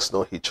lets us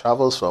know he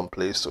travels from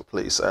place to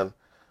place. And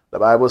the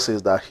Bible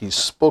says that he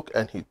spoke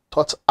and he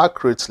taught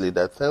accurately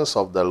the things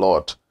of the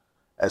Lord,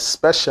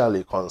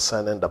 especially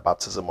concerning the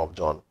baptism of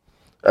John.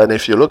 And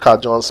if you look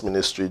at John's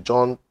ministry,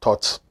 John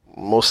taught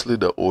mostly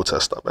the Old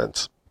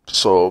Testament.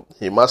 So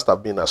he must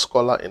have been a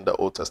scholar in the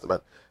Old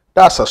Testament.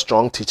 That's a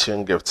strong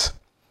teaching gift.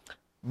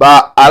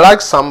 But I like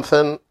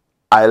something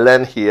I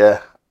learned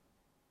here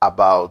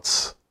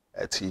about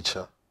a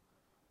teacher.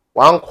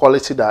 One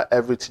quality that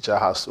every teacher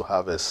has to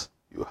have is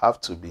you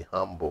have to be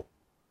humble,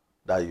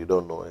 that you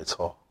don't know it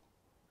all.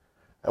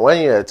 And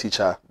when you're a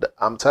teacher,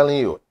 I'm telling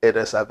you, it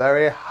is a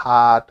very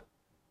hard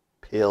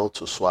pill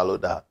to swallow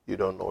that you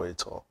don't know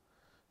it all.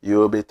 You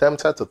will be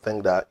tempted to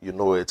think that you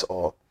know it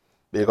all,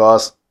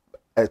 because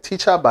a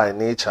teacher by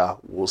nature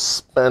will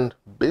spend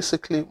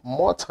basically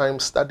more time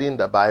studying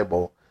the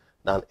Bible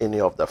than any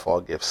of the four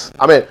gifts.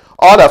 I mean,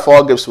 all the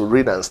four gifts will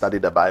read and study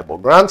the Bible,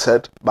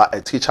 granted, but a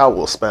teacher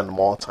will spend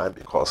more time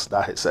because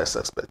that is his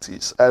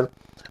expertise. And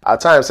at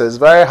times, it's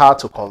very hard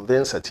to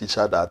convince a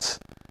teacher that,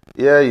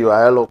 yeah, you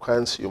are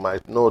eloquent, you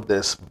might know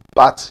this,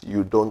 but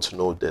you don't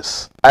know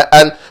this.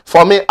 And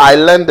for me, I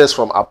learned this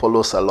from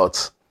Apollos a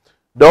lot.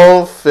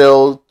 Don't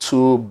feel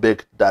too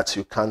big that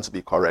you can't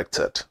be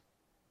corrected.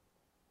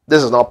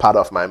 This is not part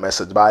of my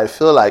message, but I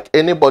feel like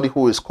anybody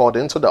who is called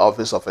into the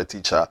office of a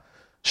teacher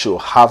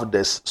should have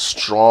this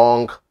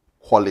strong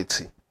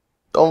quality.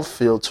 Don't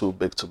feel too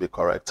big to be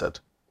corrected.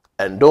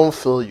 And don't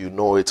feel you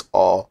know it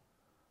all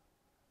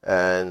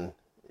and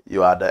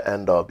you are the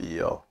end all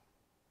be all.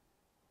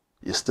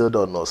 You still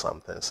don't know some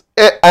things.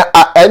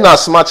 And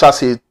as much as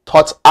he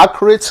taught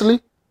accurately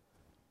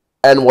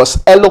and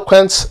was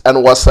eloquent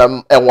and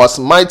was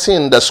mighty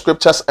in the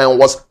scriptures and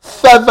was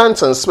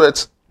fervent in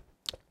spirit,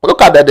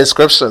 look at the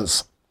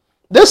descriptions.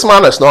 This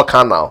man is not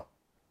carnal.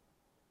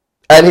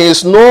 And he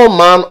is no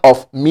man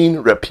of mean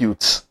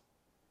repute.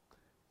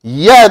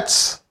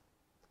 Yet,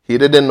 he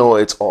didn't know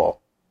it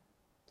all.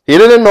 He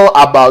didn't know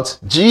about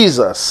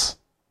Jesus.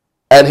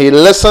 And he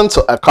listened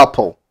to a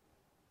couple.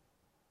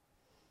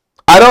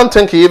 I don't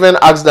think he even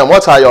asked them,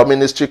 what are your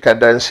ministry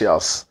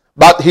credentials?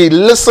 But he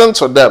listened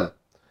to them.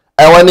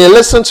 And when he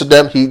listened to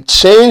them, he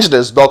changed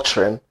his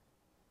doctrine,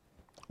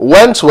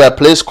 went to a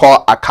place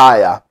called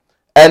Achaia,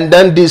 and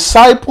then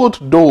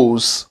discipled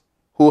those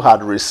who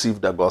had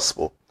received the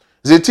gospel.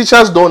 The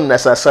teachers don't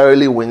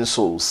necessarily win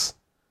souls.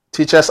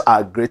 Teachers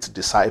are great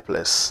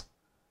disciples.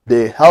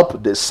 They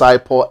help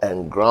disciple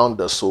and ground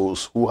the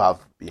souls who have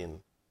been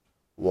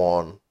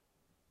won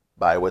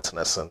by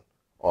witnessing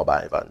or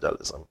by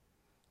evangelism.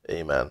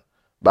 Amen.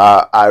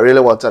 But I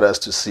really wanted us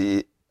to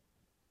see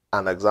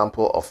an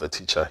example of a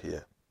teacher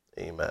here.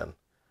 Amen.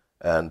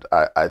 And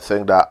I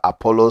think that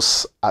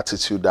Apollos'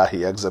 attitude that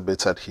he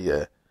exhibited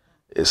here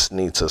is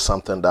neat. It's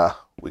something that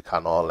we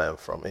can all learn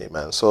from.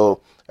 Amen.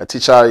 So a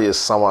teacher is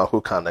someone who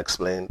can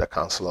explain the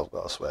counsel of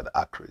God's word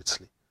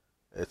accurately.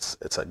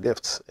 It's a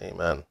gift.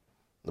 Amen.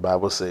 The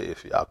Bible says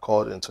if you are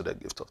called into the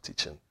gift of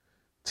teaching,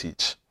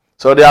 teach.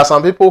 So there are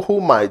some people who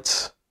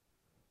might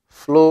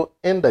flow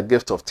in the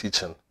gift of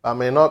teaching, but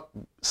may not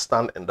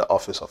stand in the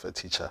office of a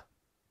teacher.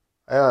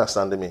 Are you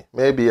understanding me?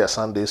 Maybe a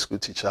Sunday school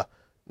teacher,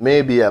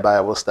 maybe a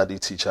Bible study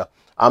teacher.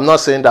 I'm not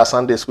saying that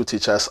Sunday school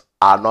teachers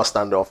are not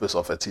stand in the office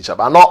of a teacher,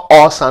 but not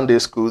all Sunday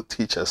school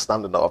teachers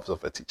stand in the office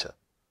of a teacher.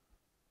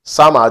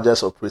 Some are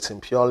just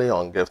operating purely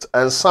on gift,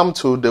 and some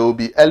too, they will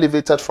be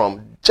elevated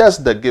from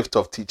just the gift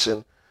of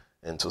teaching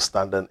into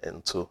standing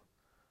into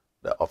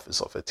the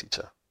office of a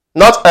teacher.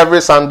 Not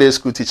every Sunday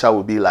school teacher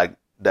will be like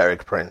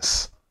Derek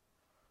Prince.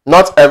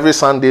 Not every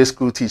Sunday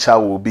school teacher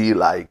will be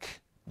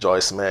like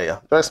Joyce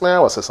Meyer. Joyce Meyer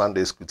was a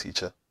Sunday school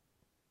teacher.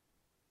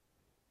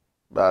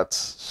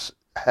 But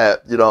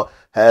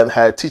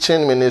her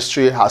teaching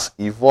ministry has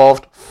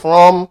evolved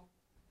from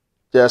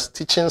just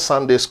teaching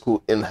Sunday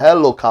school in her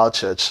local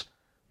church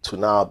to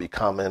now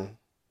becoming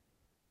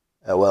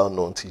a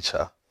well-known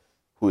teacher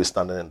who is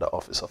standing in the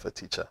office of a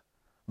teacher.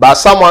 But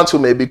someone who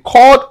may be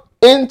called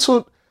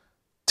into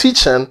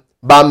teaching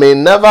but may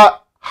never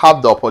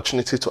have the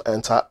opportunity to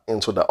enter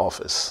into the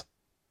office.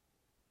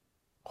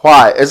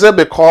 Why? Is it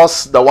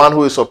because the one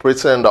who is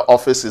operating in the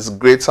office is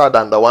greater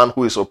than the one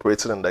who is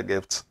operating in the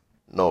gift?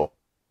 No.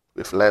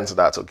 We've learned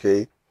that,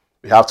 okay?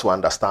 We have to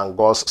understand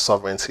God's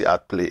sovereignty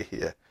at play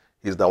here.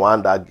 He's the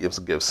one that gives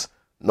gifts.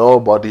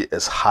 Nobody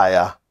is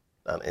higher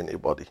than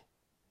anybody.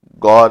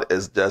 God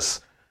is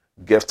just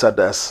gifted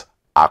us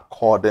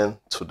according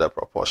to the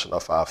proportion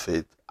of our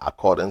faith,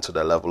 according to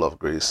the level of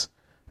grace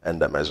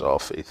and the measure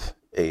of faith.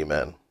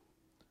 Amen.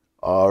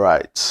 All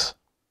right.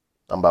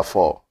 Number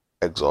 4,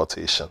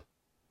 exhortation.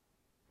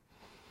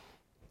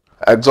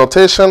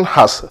 Exhortation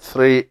has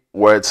 3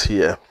 words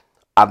here: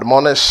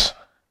 admonish,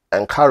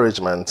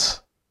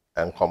 encouragement,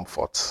 and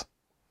comfort.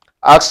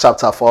 Acts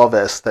chapter 4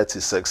 verse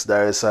 36,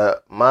 there is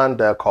a man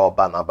there called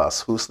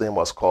Barnabas, whose name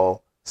was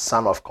called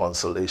Son of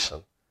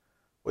Consolation,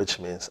 which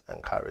means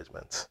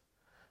encouragement.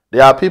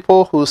 There are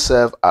people who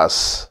serve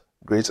as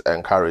great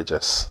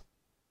encouragers.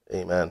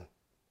 Amen.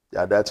 They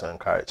are there to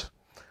encourage.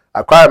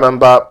 I quite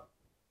remember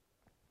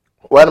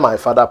when my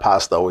father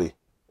passed away,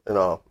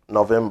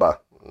 November,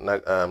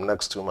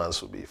 next 2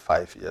 months will be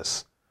 5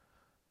 years.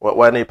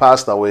 When he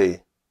passed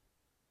away,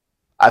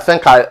 I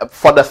think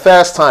for the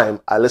first time,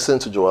 I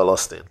listened to Joel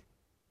Osteen.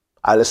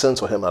 I listened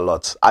to him a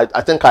lot.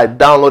 I think I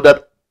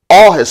downloaded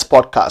all his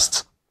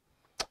podcast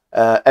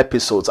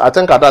episodes. I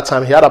think at that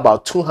time he had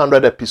about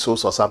 200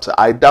 episodes or something.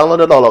 I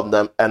downloaded all of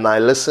them and I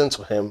listened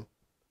to him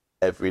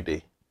every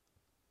day.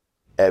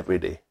 Every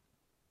day.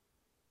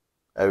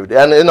 And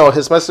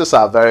his messages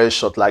are very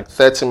short, like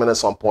 30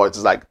 minutes on point.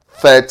 It's like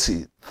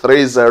 30.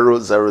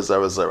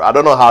 I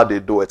don't know how they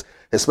do it.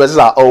 His messages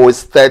are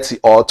always 30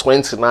 or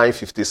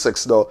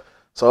 29:56 though.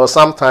 So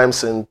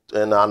sometimes in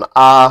an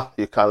hour,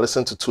 you can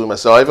listen to 2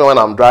 messages. Or even when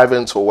I'm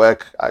driving to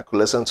work, I could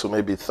listen to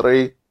maybe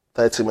 3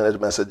 30-minute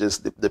messages,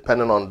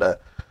 depending on the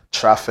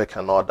traffic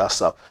and all that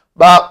stuff.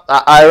 But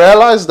I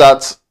realized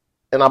that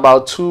in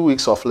about 2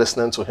 weeks of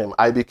listening to him,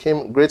 I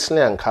became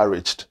greatly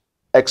encouraged,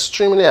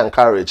 extremely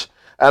encouraged.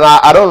 And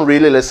I don't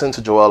really listen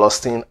to Joel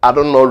Osteen. I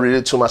don't know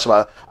really too much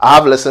about it. I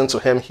have listened to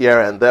him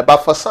here and there,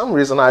 but for some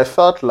reason, I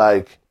felt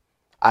like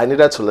I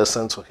needed to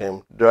listen to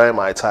him during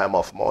my time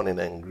of mourning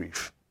and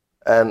grief.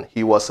 And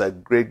he was a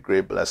great,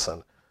 great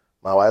blessing.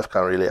 My wife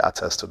can really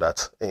attest to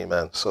that.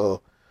 Amen.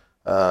 So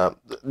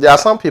there are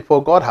some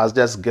people, God has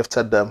just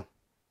gifted them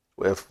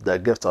with the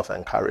gift of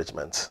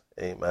encouragement.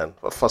 Amen.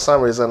 But for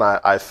some reason,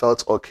 I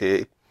felt,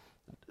 okay,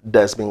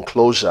 there's been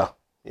closure.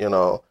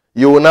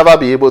 You will never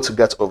be able to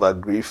get over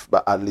grief,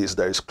 but at least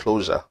there is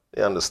closure.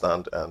 You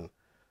understand? And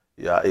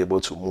you are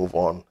able to move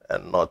on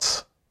and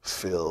not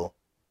feel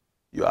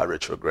you are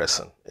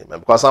retrogressing. Amen.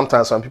 Because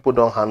sometimes when people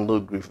don't handle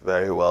grief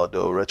very well,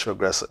 they'll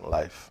retrogress in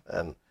life.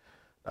 And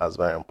that's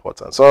very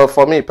important. So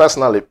for me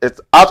personally,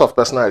 it's out of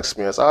personal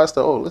experience. I always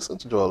say, listen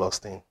to Joel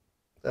Osteen.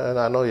 And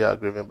I know you are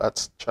grieving,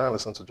 but try and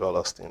listen to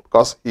Joel Osteen.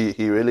 Because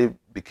he really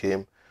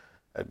became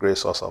a great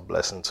source of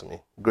blessing to me.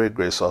 Great,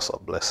 great source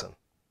of blessing.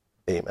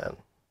 Amen.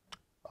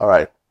 All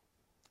right.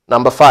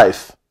 Number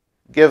 5,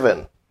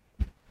 giving.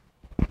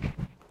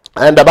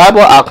 And the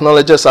Bible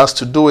acknowledges us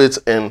to do it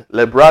in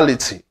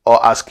liberality,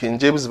 or as King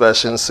James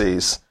Version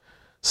says,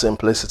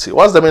 simplicity.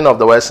 What's the meaning of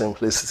the word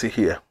simplicity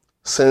here?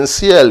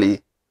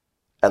 Sincerely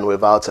and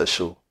without a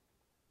show.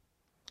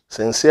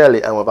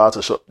 Sincerely and without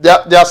a show.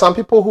 There are some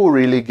people who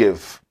really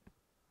give.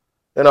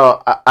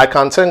 I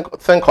can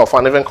think of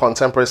an even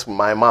contemporary,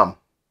 my mom.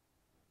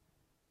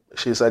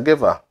 She's a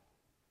giver.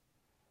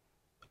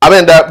 I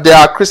mean, there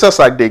are Christians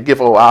like they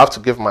give, I have to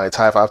give my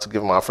tithe, I have to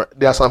give my friend.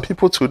 There are some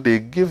people too, they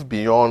give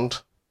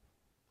beyond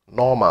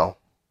normal.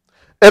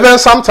 Even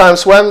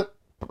sometimes when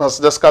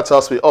Pastor Jessica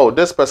tells me,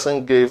 this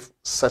person gave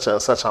such and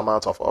such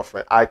amount of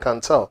offering, I can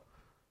tell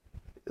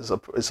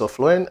it's a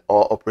flowing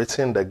or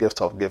operating the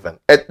gift of giving.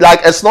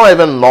 It's not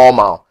even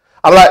normal.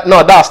 I'm like,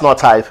 no, that's not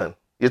tithing.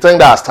 You think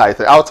that's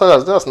tithing? I'll tell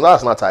you, that's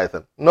not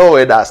tithing. No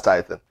way that's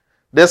tithing.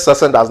 This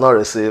person does not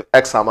receive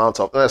X amount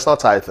of, no, it's not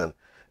tithing.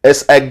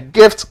 It's a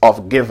gift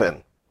of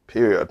giving,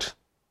 period.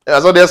 Yeah,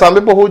 so there's some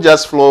people who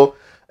just flow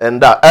in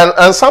that.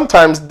 And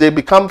sometimes they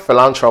become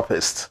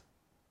philanthropists.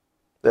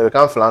 They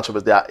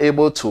are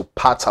able to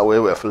part away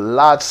with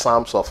large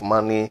sums of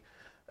money,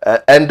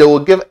 and they will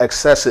give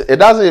excessive. It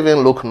doesn't even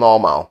look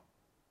normal.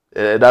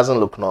 It doesn't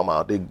look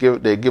normal. They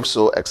give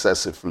so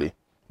excessively.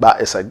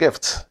 But it's a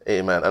gift.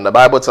 Amen. And the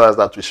Bible tells us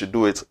that we should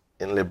do it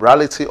in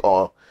liberality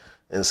or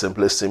in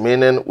simplicity,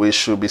 meaning we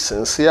should be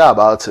sincere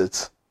about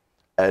it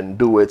and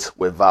do it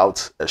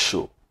without a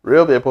show.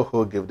 Real people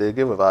who give, they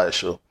give without a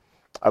show.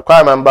 I quite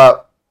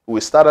remember we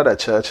started a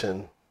church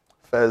in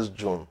 1st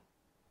June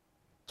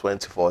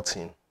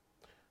 2014.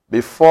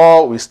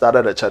 Before we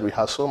started the church, we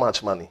had so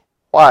much money.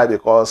 Why?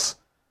 Because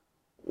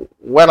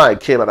when I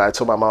came and I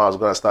told my mom I was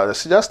going to start,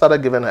 she just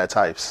started giving her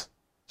tithes.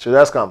 She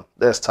just come,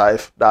 there's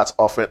tithe, that's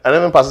offering. And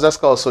even Pastor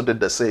Jessica also did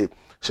the same.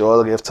 She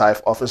also gave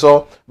tithe offering.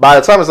 So by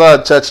the time we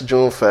started church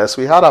June 1st,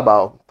 we had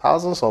about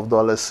thousands of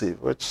dollars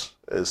saved, which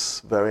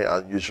is very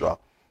unusual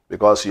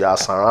because you are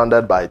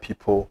surrounded by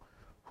people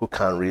who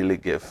can really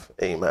give.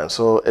 Amen.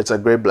 So it's a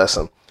great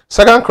blessing.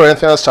 2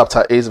 Corinthians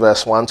chapter 8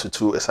 verse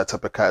 1-2 is a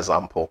typical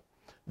example.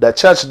 The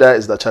church there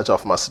is the Church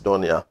of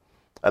Macedonia.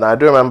 And I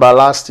do remember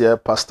last year,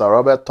 Pastor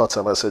Robert taught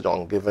a message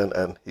on giving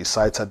and he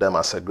cited them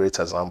as a great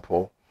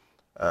example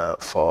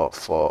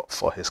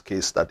for his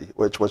case study,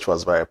 which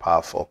was very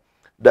powerful.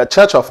 The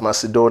Church of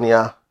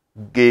Macedonia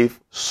gave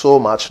so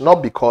much,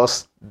 not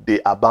because they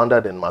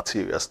abounded in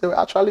materials. They were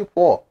actually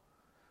poor.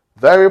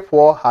 Very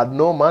poor, had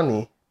no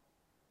money,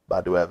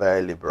 but they were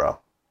very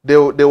liberal. They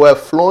were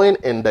flowing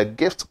in the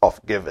gift of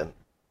giving.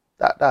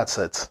 That's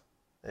it.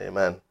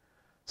 Amen.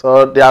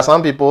 So there are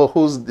some people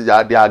whose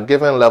their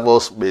giving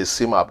levels may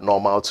seem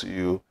abnormal to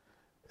you.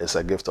 It's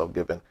a gift of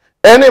giving.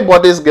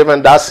 Anybody's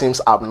giving that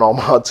seems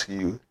abnormal to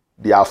you,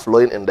 they are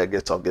flowing in the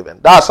gift of giving.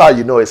 That's how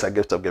you know it's a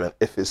gift of giving.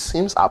 If it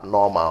seems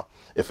abnormal,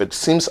 if it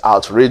seems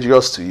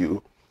outrageous to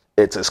you,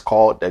 it is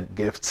called the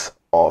gift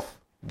of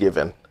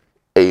giving.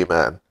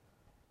 Amen.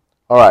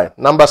 All right,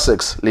 number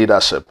 6,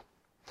 leadership.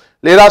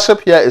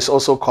 Leadership here is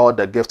also called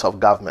the gift of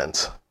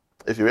government.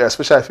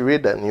 Especially if you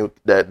read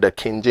the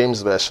King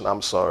James Version,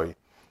 I'm sorry,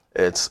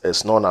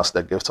 it's known as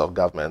the gift of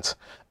government.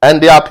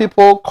 And there are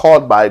people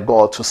called by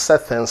God to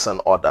set things in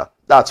order.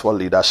 That's what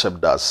leadership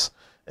does.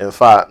 In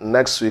fact,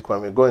 next week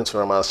when we go into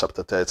Romans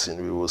chapter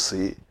 13, we will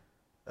see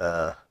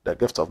the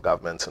gift of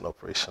government in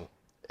operation.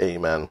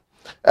 Amen.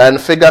 And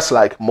figures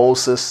like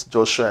Moses,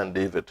 Joshua, and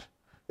David.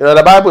 You know,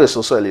 the Bible is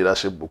also a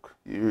leadership book.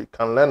 You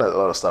can learn a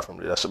lot of stuff from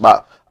leadership.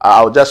 But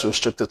I'll just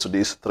restrict it to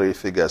these 3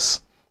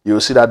 figures. You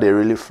will see that they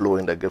really flow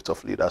in the gift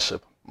of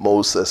leadership.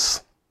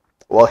 Moses,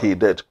 what he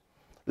did,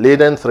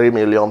 leading 3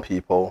 million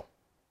people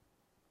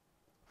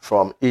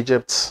from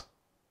Egypt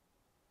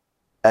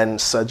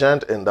and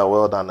sojourned in the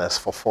wilderness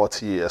for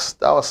 40 years.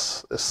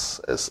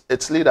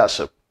 It's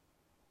leadership.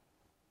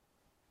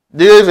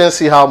 Do you even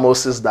see how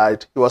Moses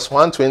died? He was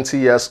 120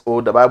 years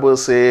old. The Bible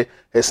says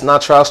his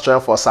natural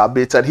strength was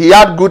abated. He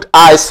had good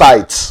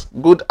eyesight.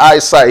 Good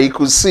eyesight. He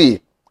could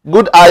see.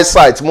 Good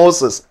eyesight.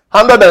 Moses,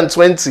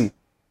 120.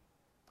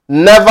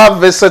 Never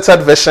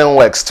visited Vision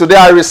Works. Today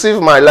I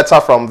received my letter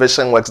from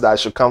Vision Works that I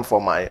should come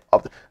for my...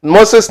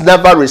 Moses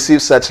never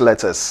received such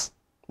letters.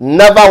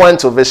 Never went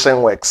to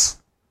Vision Works.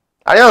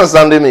 Are you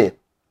understanding me?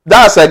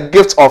 That's a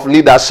gift of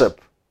leadership.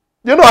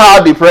 Do you know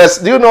how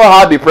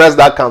depressed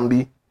that can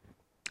be?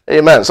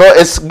 Amen. So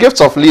it's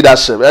gifts of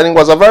leadership, and he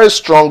was a very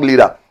strong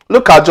leader.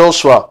 Look at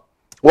Joshua.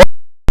 What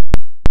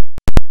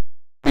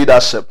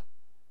leadership?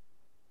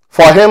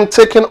 For him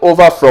taking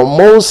over from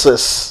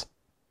Moses.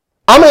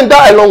 I mean,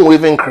 that alone will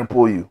even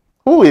cripple you.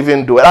 Who will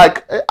even do it?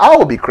 Like, I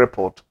will be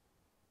crippled.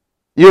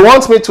 You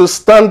want me to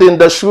stand in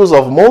the shoes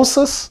of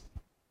Moses?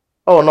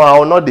 Oh no, I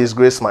will not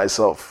disgrace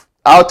myself.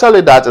 I'll tell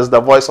you that is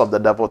the voice of the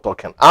devil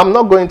talking. I'm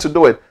not going to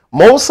do it.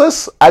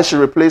 Moses, I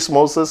should replace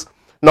Moses.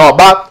 No,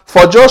 but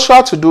for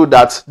Joshua to do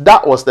that,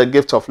 that was the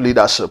gift of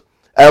leadership.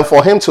 And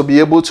for him to be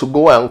able to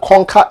go and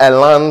conquer a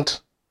land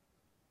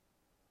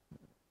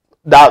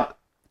that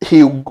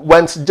he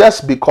went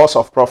just because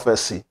of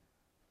prophecy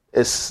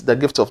is the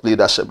gift of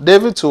leadership.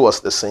 David too was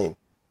the same.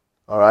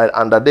 All right,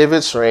 under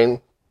David's reign,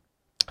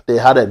 they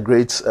had a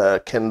great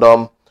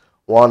kingdom,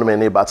 won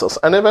many battles,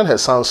 and even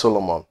his son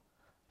Solomon.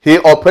 He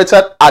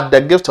operated at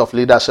the gift of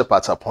leadership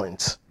at a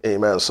point.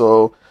 Amen.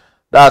 So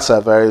that's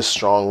a very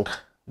strong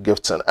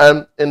gifting.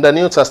 And in the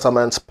New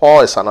Testament,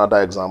 Paul is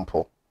another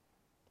example.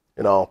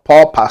 You know,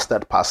 Paul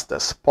pastored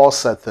pastors. Paul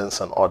set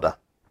things in order.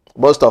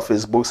 Most of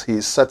his books,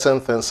 he's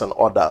setting things in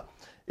order,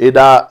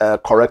 either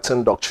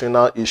correcting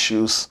doctrinal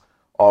issues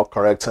or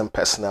correcting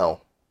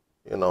personnel,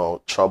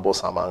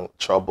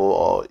 trouble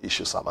or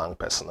issues among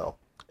personnel.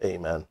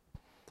 Amen.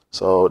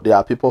 So there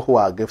are people who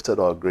are gifted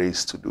or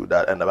graced to do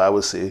that, and the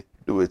Bible says,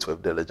 do it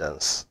with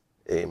diligence.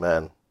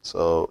 Amen.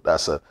 So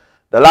that's it.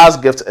 The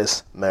last gift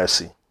is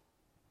mercy.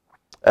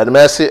 And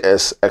mercy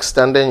is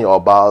extending your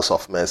bowels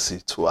of mercy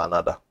to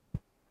another.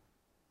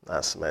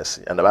 That's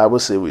mercy. And the Bible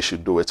says we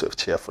should do it with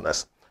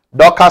cheerfulness.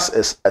 Dorcas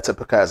is a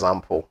typical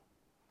example.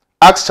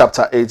 Acts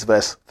chapter 8,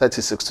 verse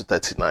 36 to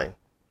 39.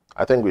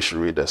 I think we should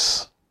read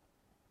this.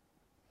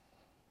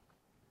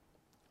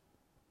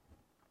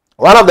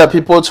 One of the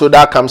people too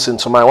that comes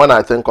into mind when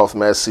I think of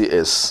mercy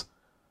is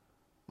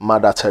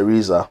Mother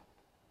Teresa.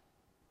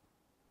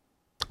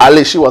 At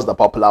least she was the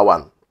popular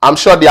one. I'm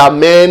sure there are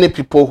many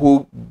people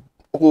who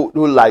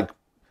like,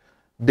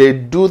 they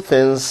do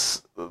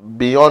things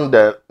beyond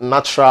the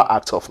natural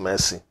act of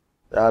mercy.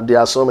 There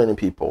are so many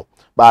people.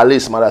 But at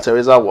least Mother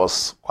Teresa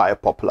was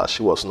quite popular.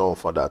 She was known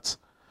for that.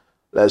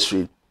 Let's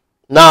read.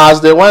 Now,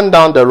 as they went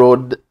down the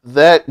road,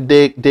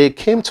 they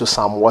came to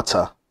some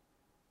water.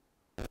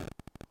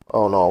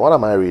 Oh no, what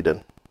am I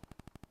reading?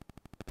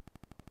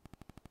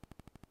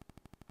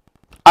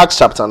 Acts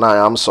chapter 9,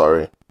 I'm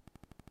sorry.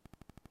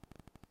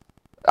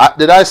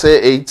 Did I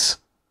say 8?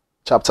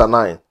 Chapter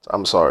 9,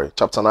 I'm sorry.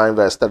 Chapter 9,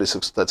 verse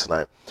 36 to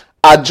 39.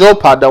 At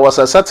Joppa, there was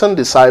a certain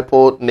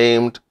disciple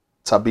named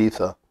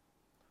Tabitha,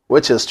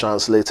 which is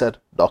translated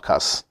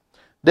Dorcas.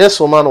 This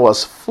woman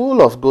was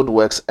full of good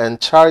works and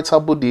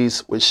charitable deeds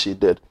which she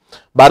did.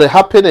 But it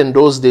happened in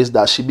those days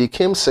that she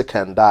became sick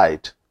and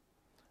died.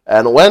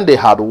 And when they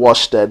had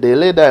washed her, they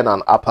laid her in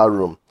an upper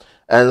room.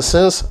 And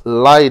since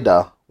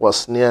Lydda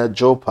was near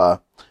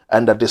Joppa,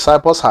 and the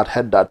disciples had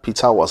heard that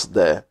Peter was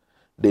there,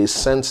 they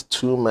sent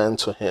 2 men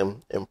to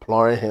him,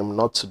 imploring him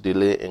not to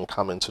delay in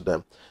coming to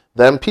them.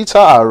 Then Peter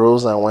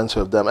arose and went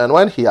with them. And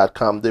when he had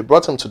come, they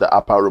brought him to the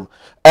upper room.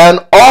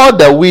 And all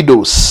the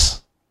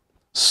widows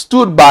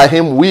stood by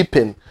him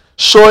weeping,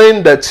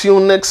 showing the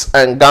tunics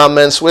and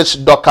garments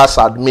which Dorcas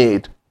had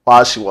made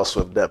while she was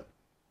with them.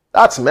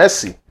 That's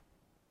mercy.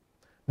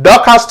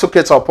 Dorcas took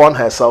it upon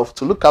herself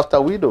to look after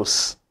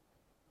widows.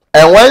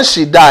 And when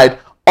she died,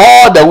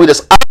 all the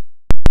widows,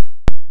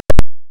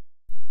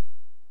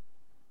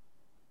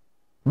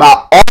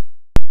 but all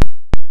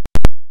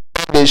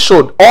they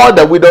showed, all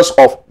the widows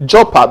of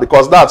Joppa,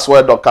 because that's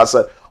where Dorcas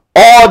said,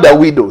 all the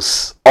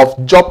widows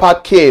of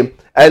Joppa came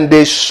and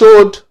they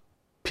showed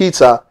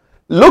Peter,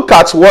 look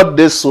at what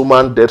this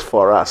woman did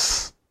for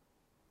us.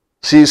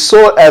 She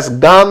sold us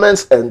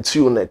garments and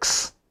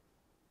tunics.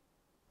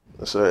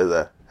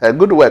 So her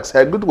good works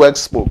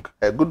spoke.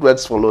 Her good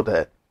works followed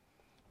her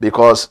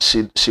because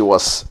she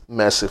was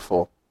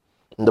merciful.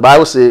 And the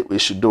Bible says we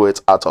should do it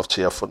out of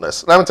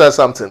cheerfulness. Let me tell you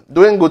something.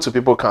 Doing good to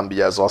people can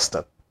be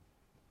exhausting.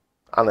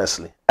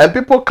 Honestly. And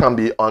people can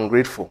be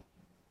ungrateful.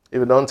 If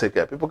you don't take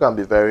care, people can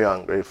be very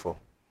ungrateful.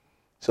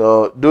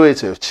 So do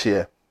it with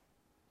cheer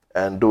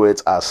and do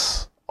it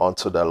as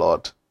unto the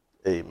Lord.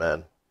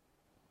 Amen.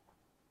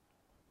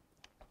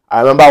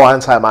 I remember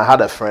one time I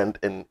had a friend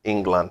in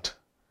England.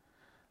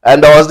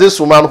 And there was this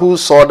woman who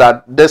saw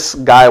that this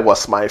guy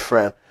was my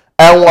friend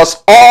and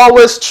was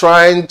always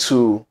trying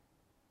to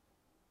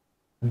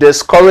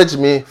discourage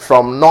me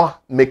from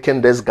not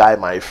making this guy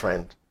my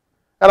friend.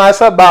 And I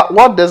said, but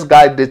what this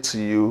guy did to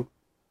you,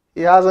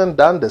 he hasn't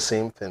done the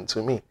same thing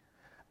to me.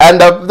 And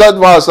that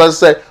was, I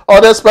said, oh,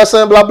 this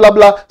person, blah, blah,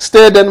 blah,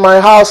 stayed in my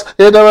house.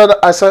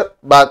 I said,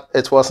 but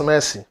it was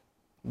mercy.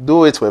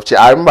 Do it with cheer.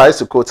 I remember I used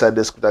to quote her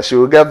this, that she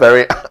would get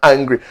very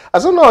angry. I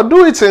said, no,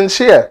 do it in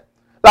cheer.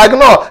 Like,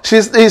 no,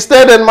 he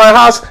stayed in my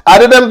house. I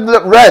didn't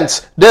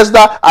rent this,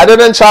 that. I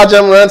didn't charge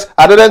him rent.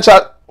 I didn't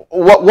charge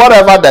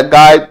whatever the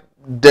guy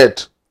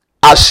did,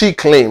 as she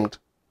claimed.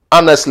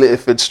 Honestly,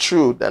 if it's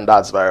true, then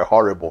that's very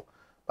horrible.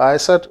 But I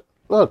said,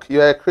 look,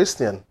 you're a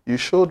Christian. You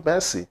showed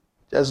mercy.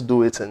 Just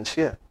do it and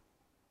cheer.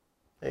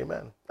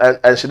 Amen.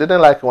 And she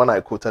didn't like it when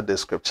I quoted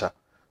this scripture.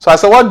 So I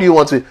said, what do you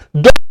want to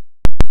do?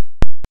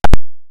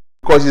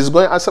 Because he's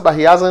going, I said, but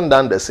he hasn't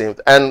done the same.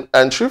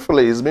 And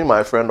truthfully, he's been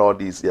my friend all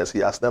these years. He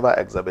has never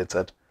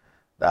exhibited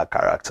that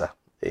character.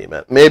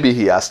 Amen. Maybe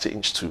he has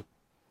changed too.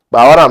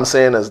 But what I'm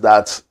saying is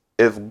that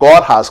if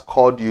God has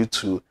called you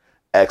to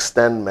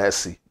extend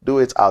mercy, do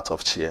it out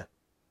of cheer.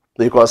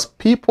 Because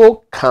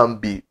people can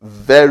be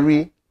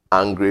very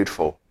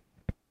ungrateful.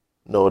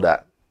 Know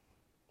that.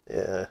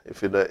 Yeah.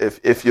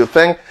 If you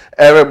think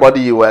everybody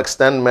you will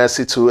extend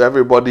mercy to,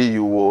 everybody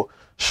you will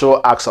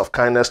show acts of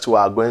kindness to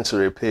are going to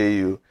repay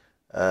you,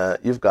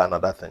 you've got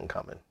another thing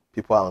coming.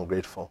 People are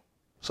ungrateful.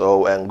 So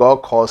when God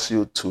calls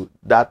you to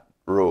that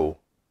role,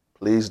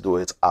 please do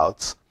it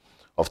out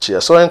of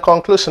cheer. So in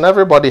conclusion,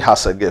 everybody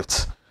has a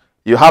gift.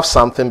 You have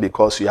something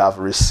because you have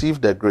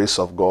received the grace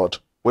of God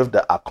with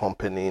the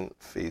accompanying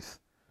faith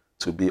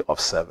to be of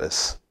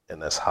service in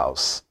His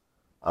house.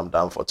 I'm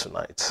done for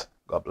tonight.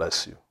 God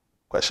bless you.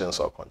 Questions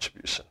or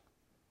contribution?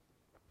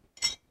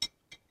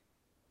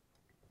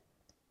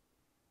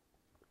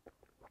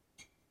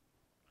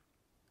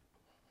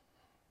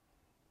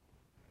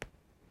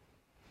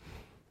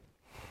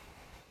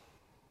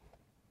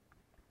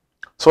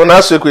 So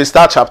next week we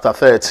start chapter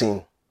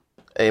 13.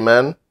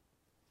 Amen.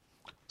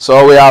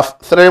 So we have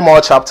 3 more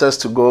chapters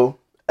to go,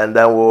 and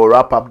then we'll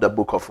wrap up the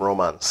book of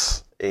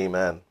Romans.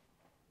 Amen.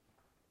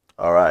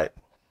 All right.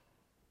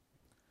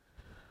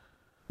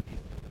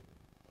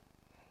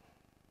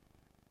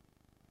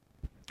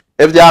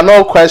 If there are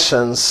no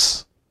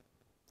questions,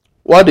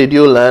 what did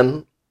you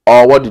learn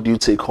or what did you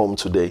take home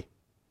today?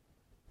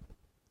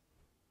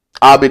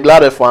 I'll be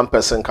glad if one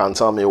person can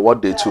tell me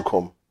what they took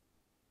home.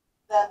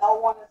 That no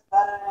one is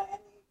better than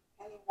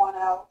anyone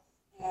else.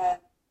 And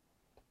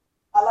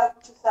I like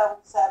what you said when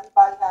you said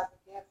everybody has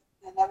a gift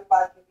and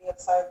everybody can be of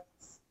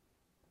service.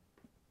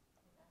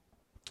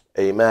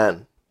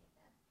 Amen.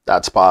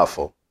 That's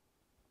powerful.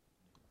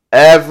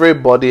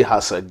 Everybody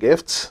has a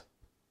gift.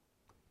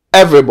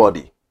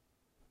 Everybody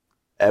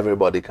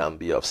can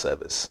be of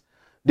service.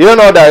 Do you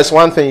know there is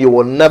one thing you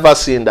will never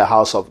see in the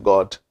house of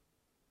God?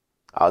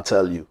 I'll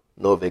tell you,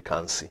 no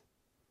vacancy.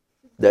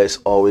 There is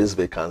always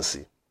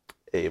vacancy.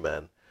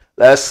 Amen.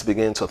 Let's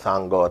begin to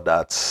thank God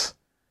that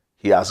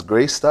He has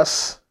graced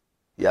us.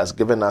 He has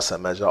given us a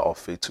measure of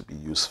faith to be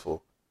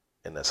useful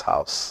in His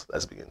house.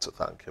 Let's begin to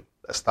thank Him.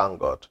 Let's thank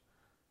God.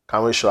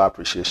 Can we show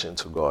appreciation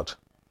to God?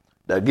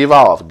 The giver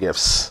of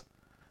gifts.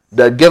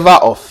 The giver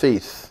of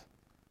faith.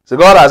 So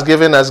God has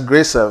given us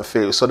grace and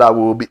faith so that we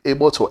will be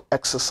able to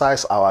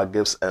exercise our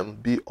gifts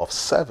and be of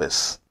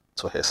service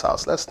to His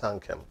house. Let's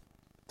thank Him.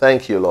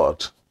 Thank you,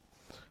 Lord.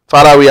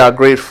 Father, we are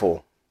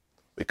grateful.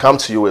 We come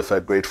to you with a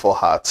grateful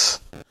heart.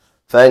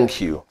 Thank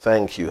you,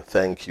 thank you,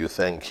 thank you,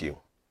 thank you.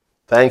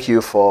 Thank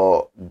you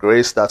for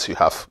grace that you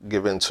have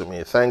given to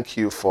me. Thank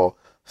you for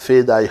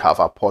faith that you have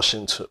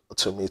apportioned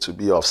to me to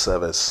be of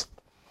service.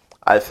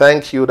 I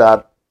thank you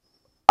that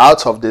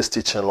out of this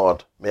teaching,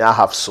 Lord, may I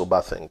have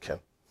sober thinking.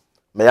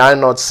 May I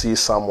not see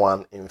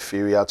someone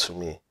inferior to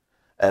me,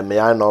 and may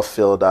I not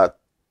feel that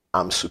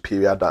I'm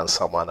superior than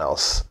someone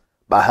else,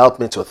 but help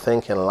me to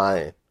think in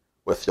line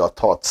with your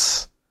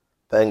thoughts.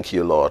 Thank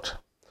you, Lord.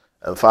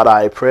 And Father,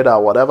 I pray that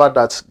whatever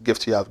that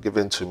gift you have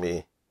given to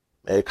me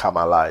may it come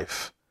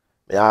alive.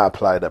 May I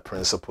apply the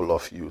principle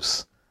of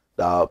use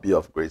that will be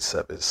of great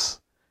service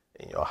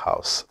in your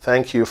house.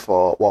 Thank you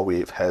for what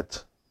we've heard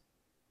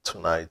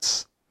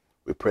tonight.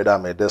 We pray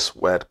that may this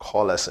word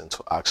call us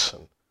into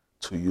action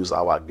to use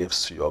our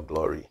gifts to your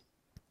glory.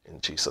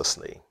 In Jesus'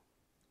 name,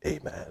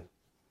 amen.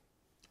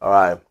 All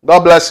right.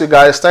 God bless you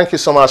guys. Thank you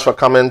so much for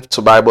coming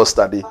to Bible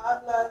study.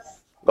 God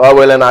bless. God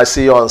willing, I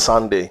see you on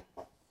Sunday.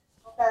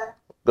 Okay.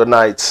 Good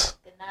night.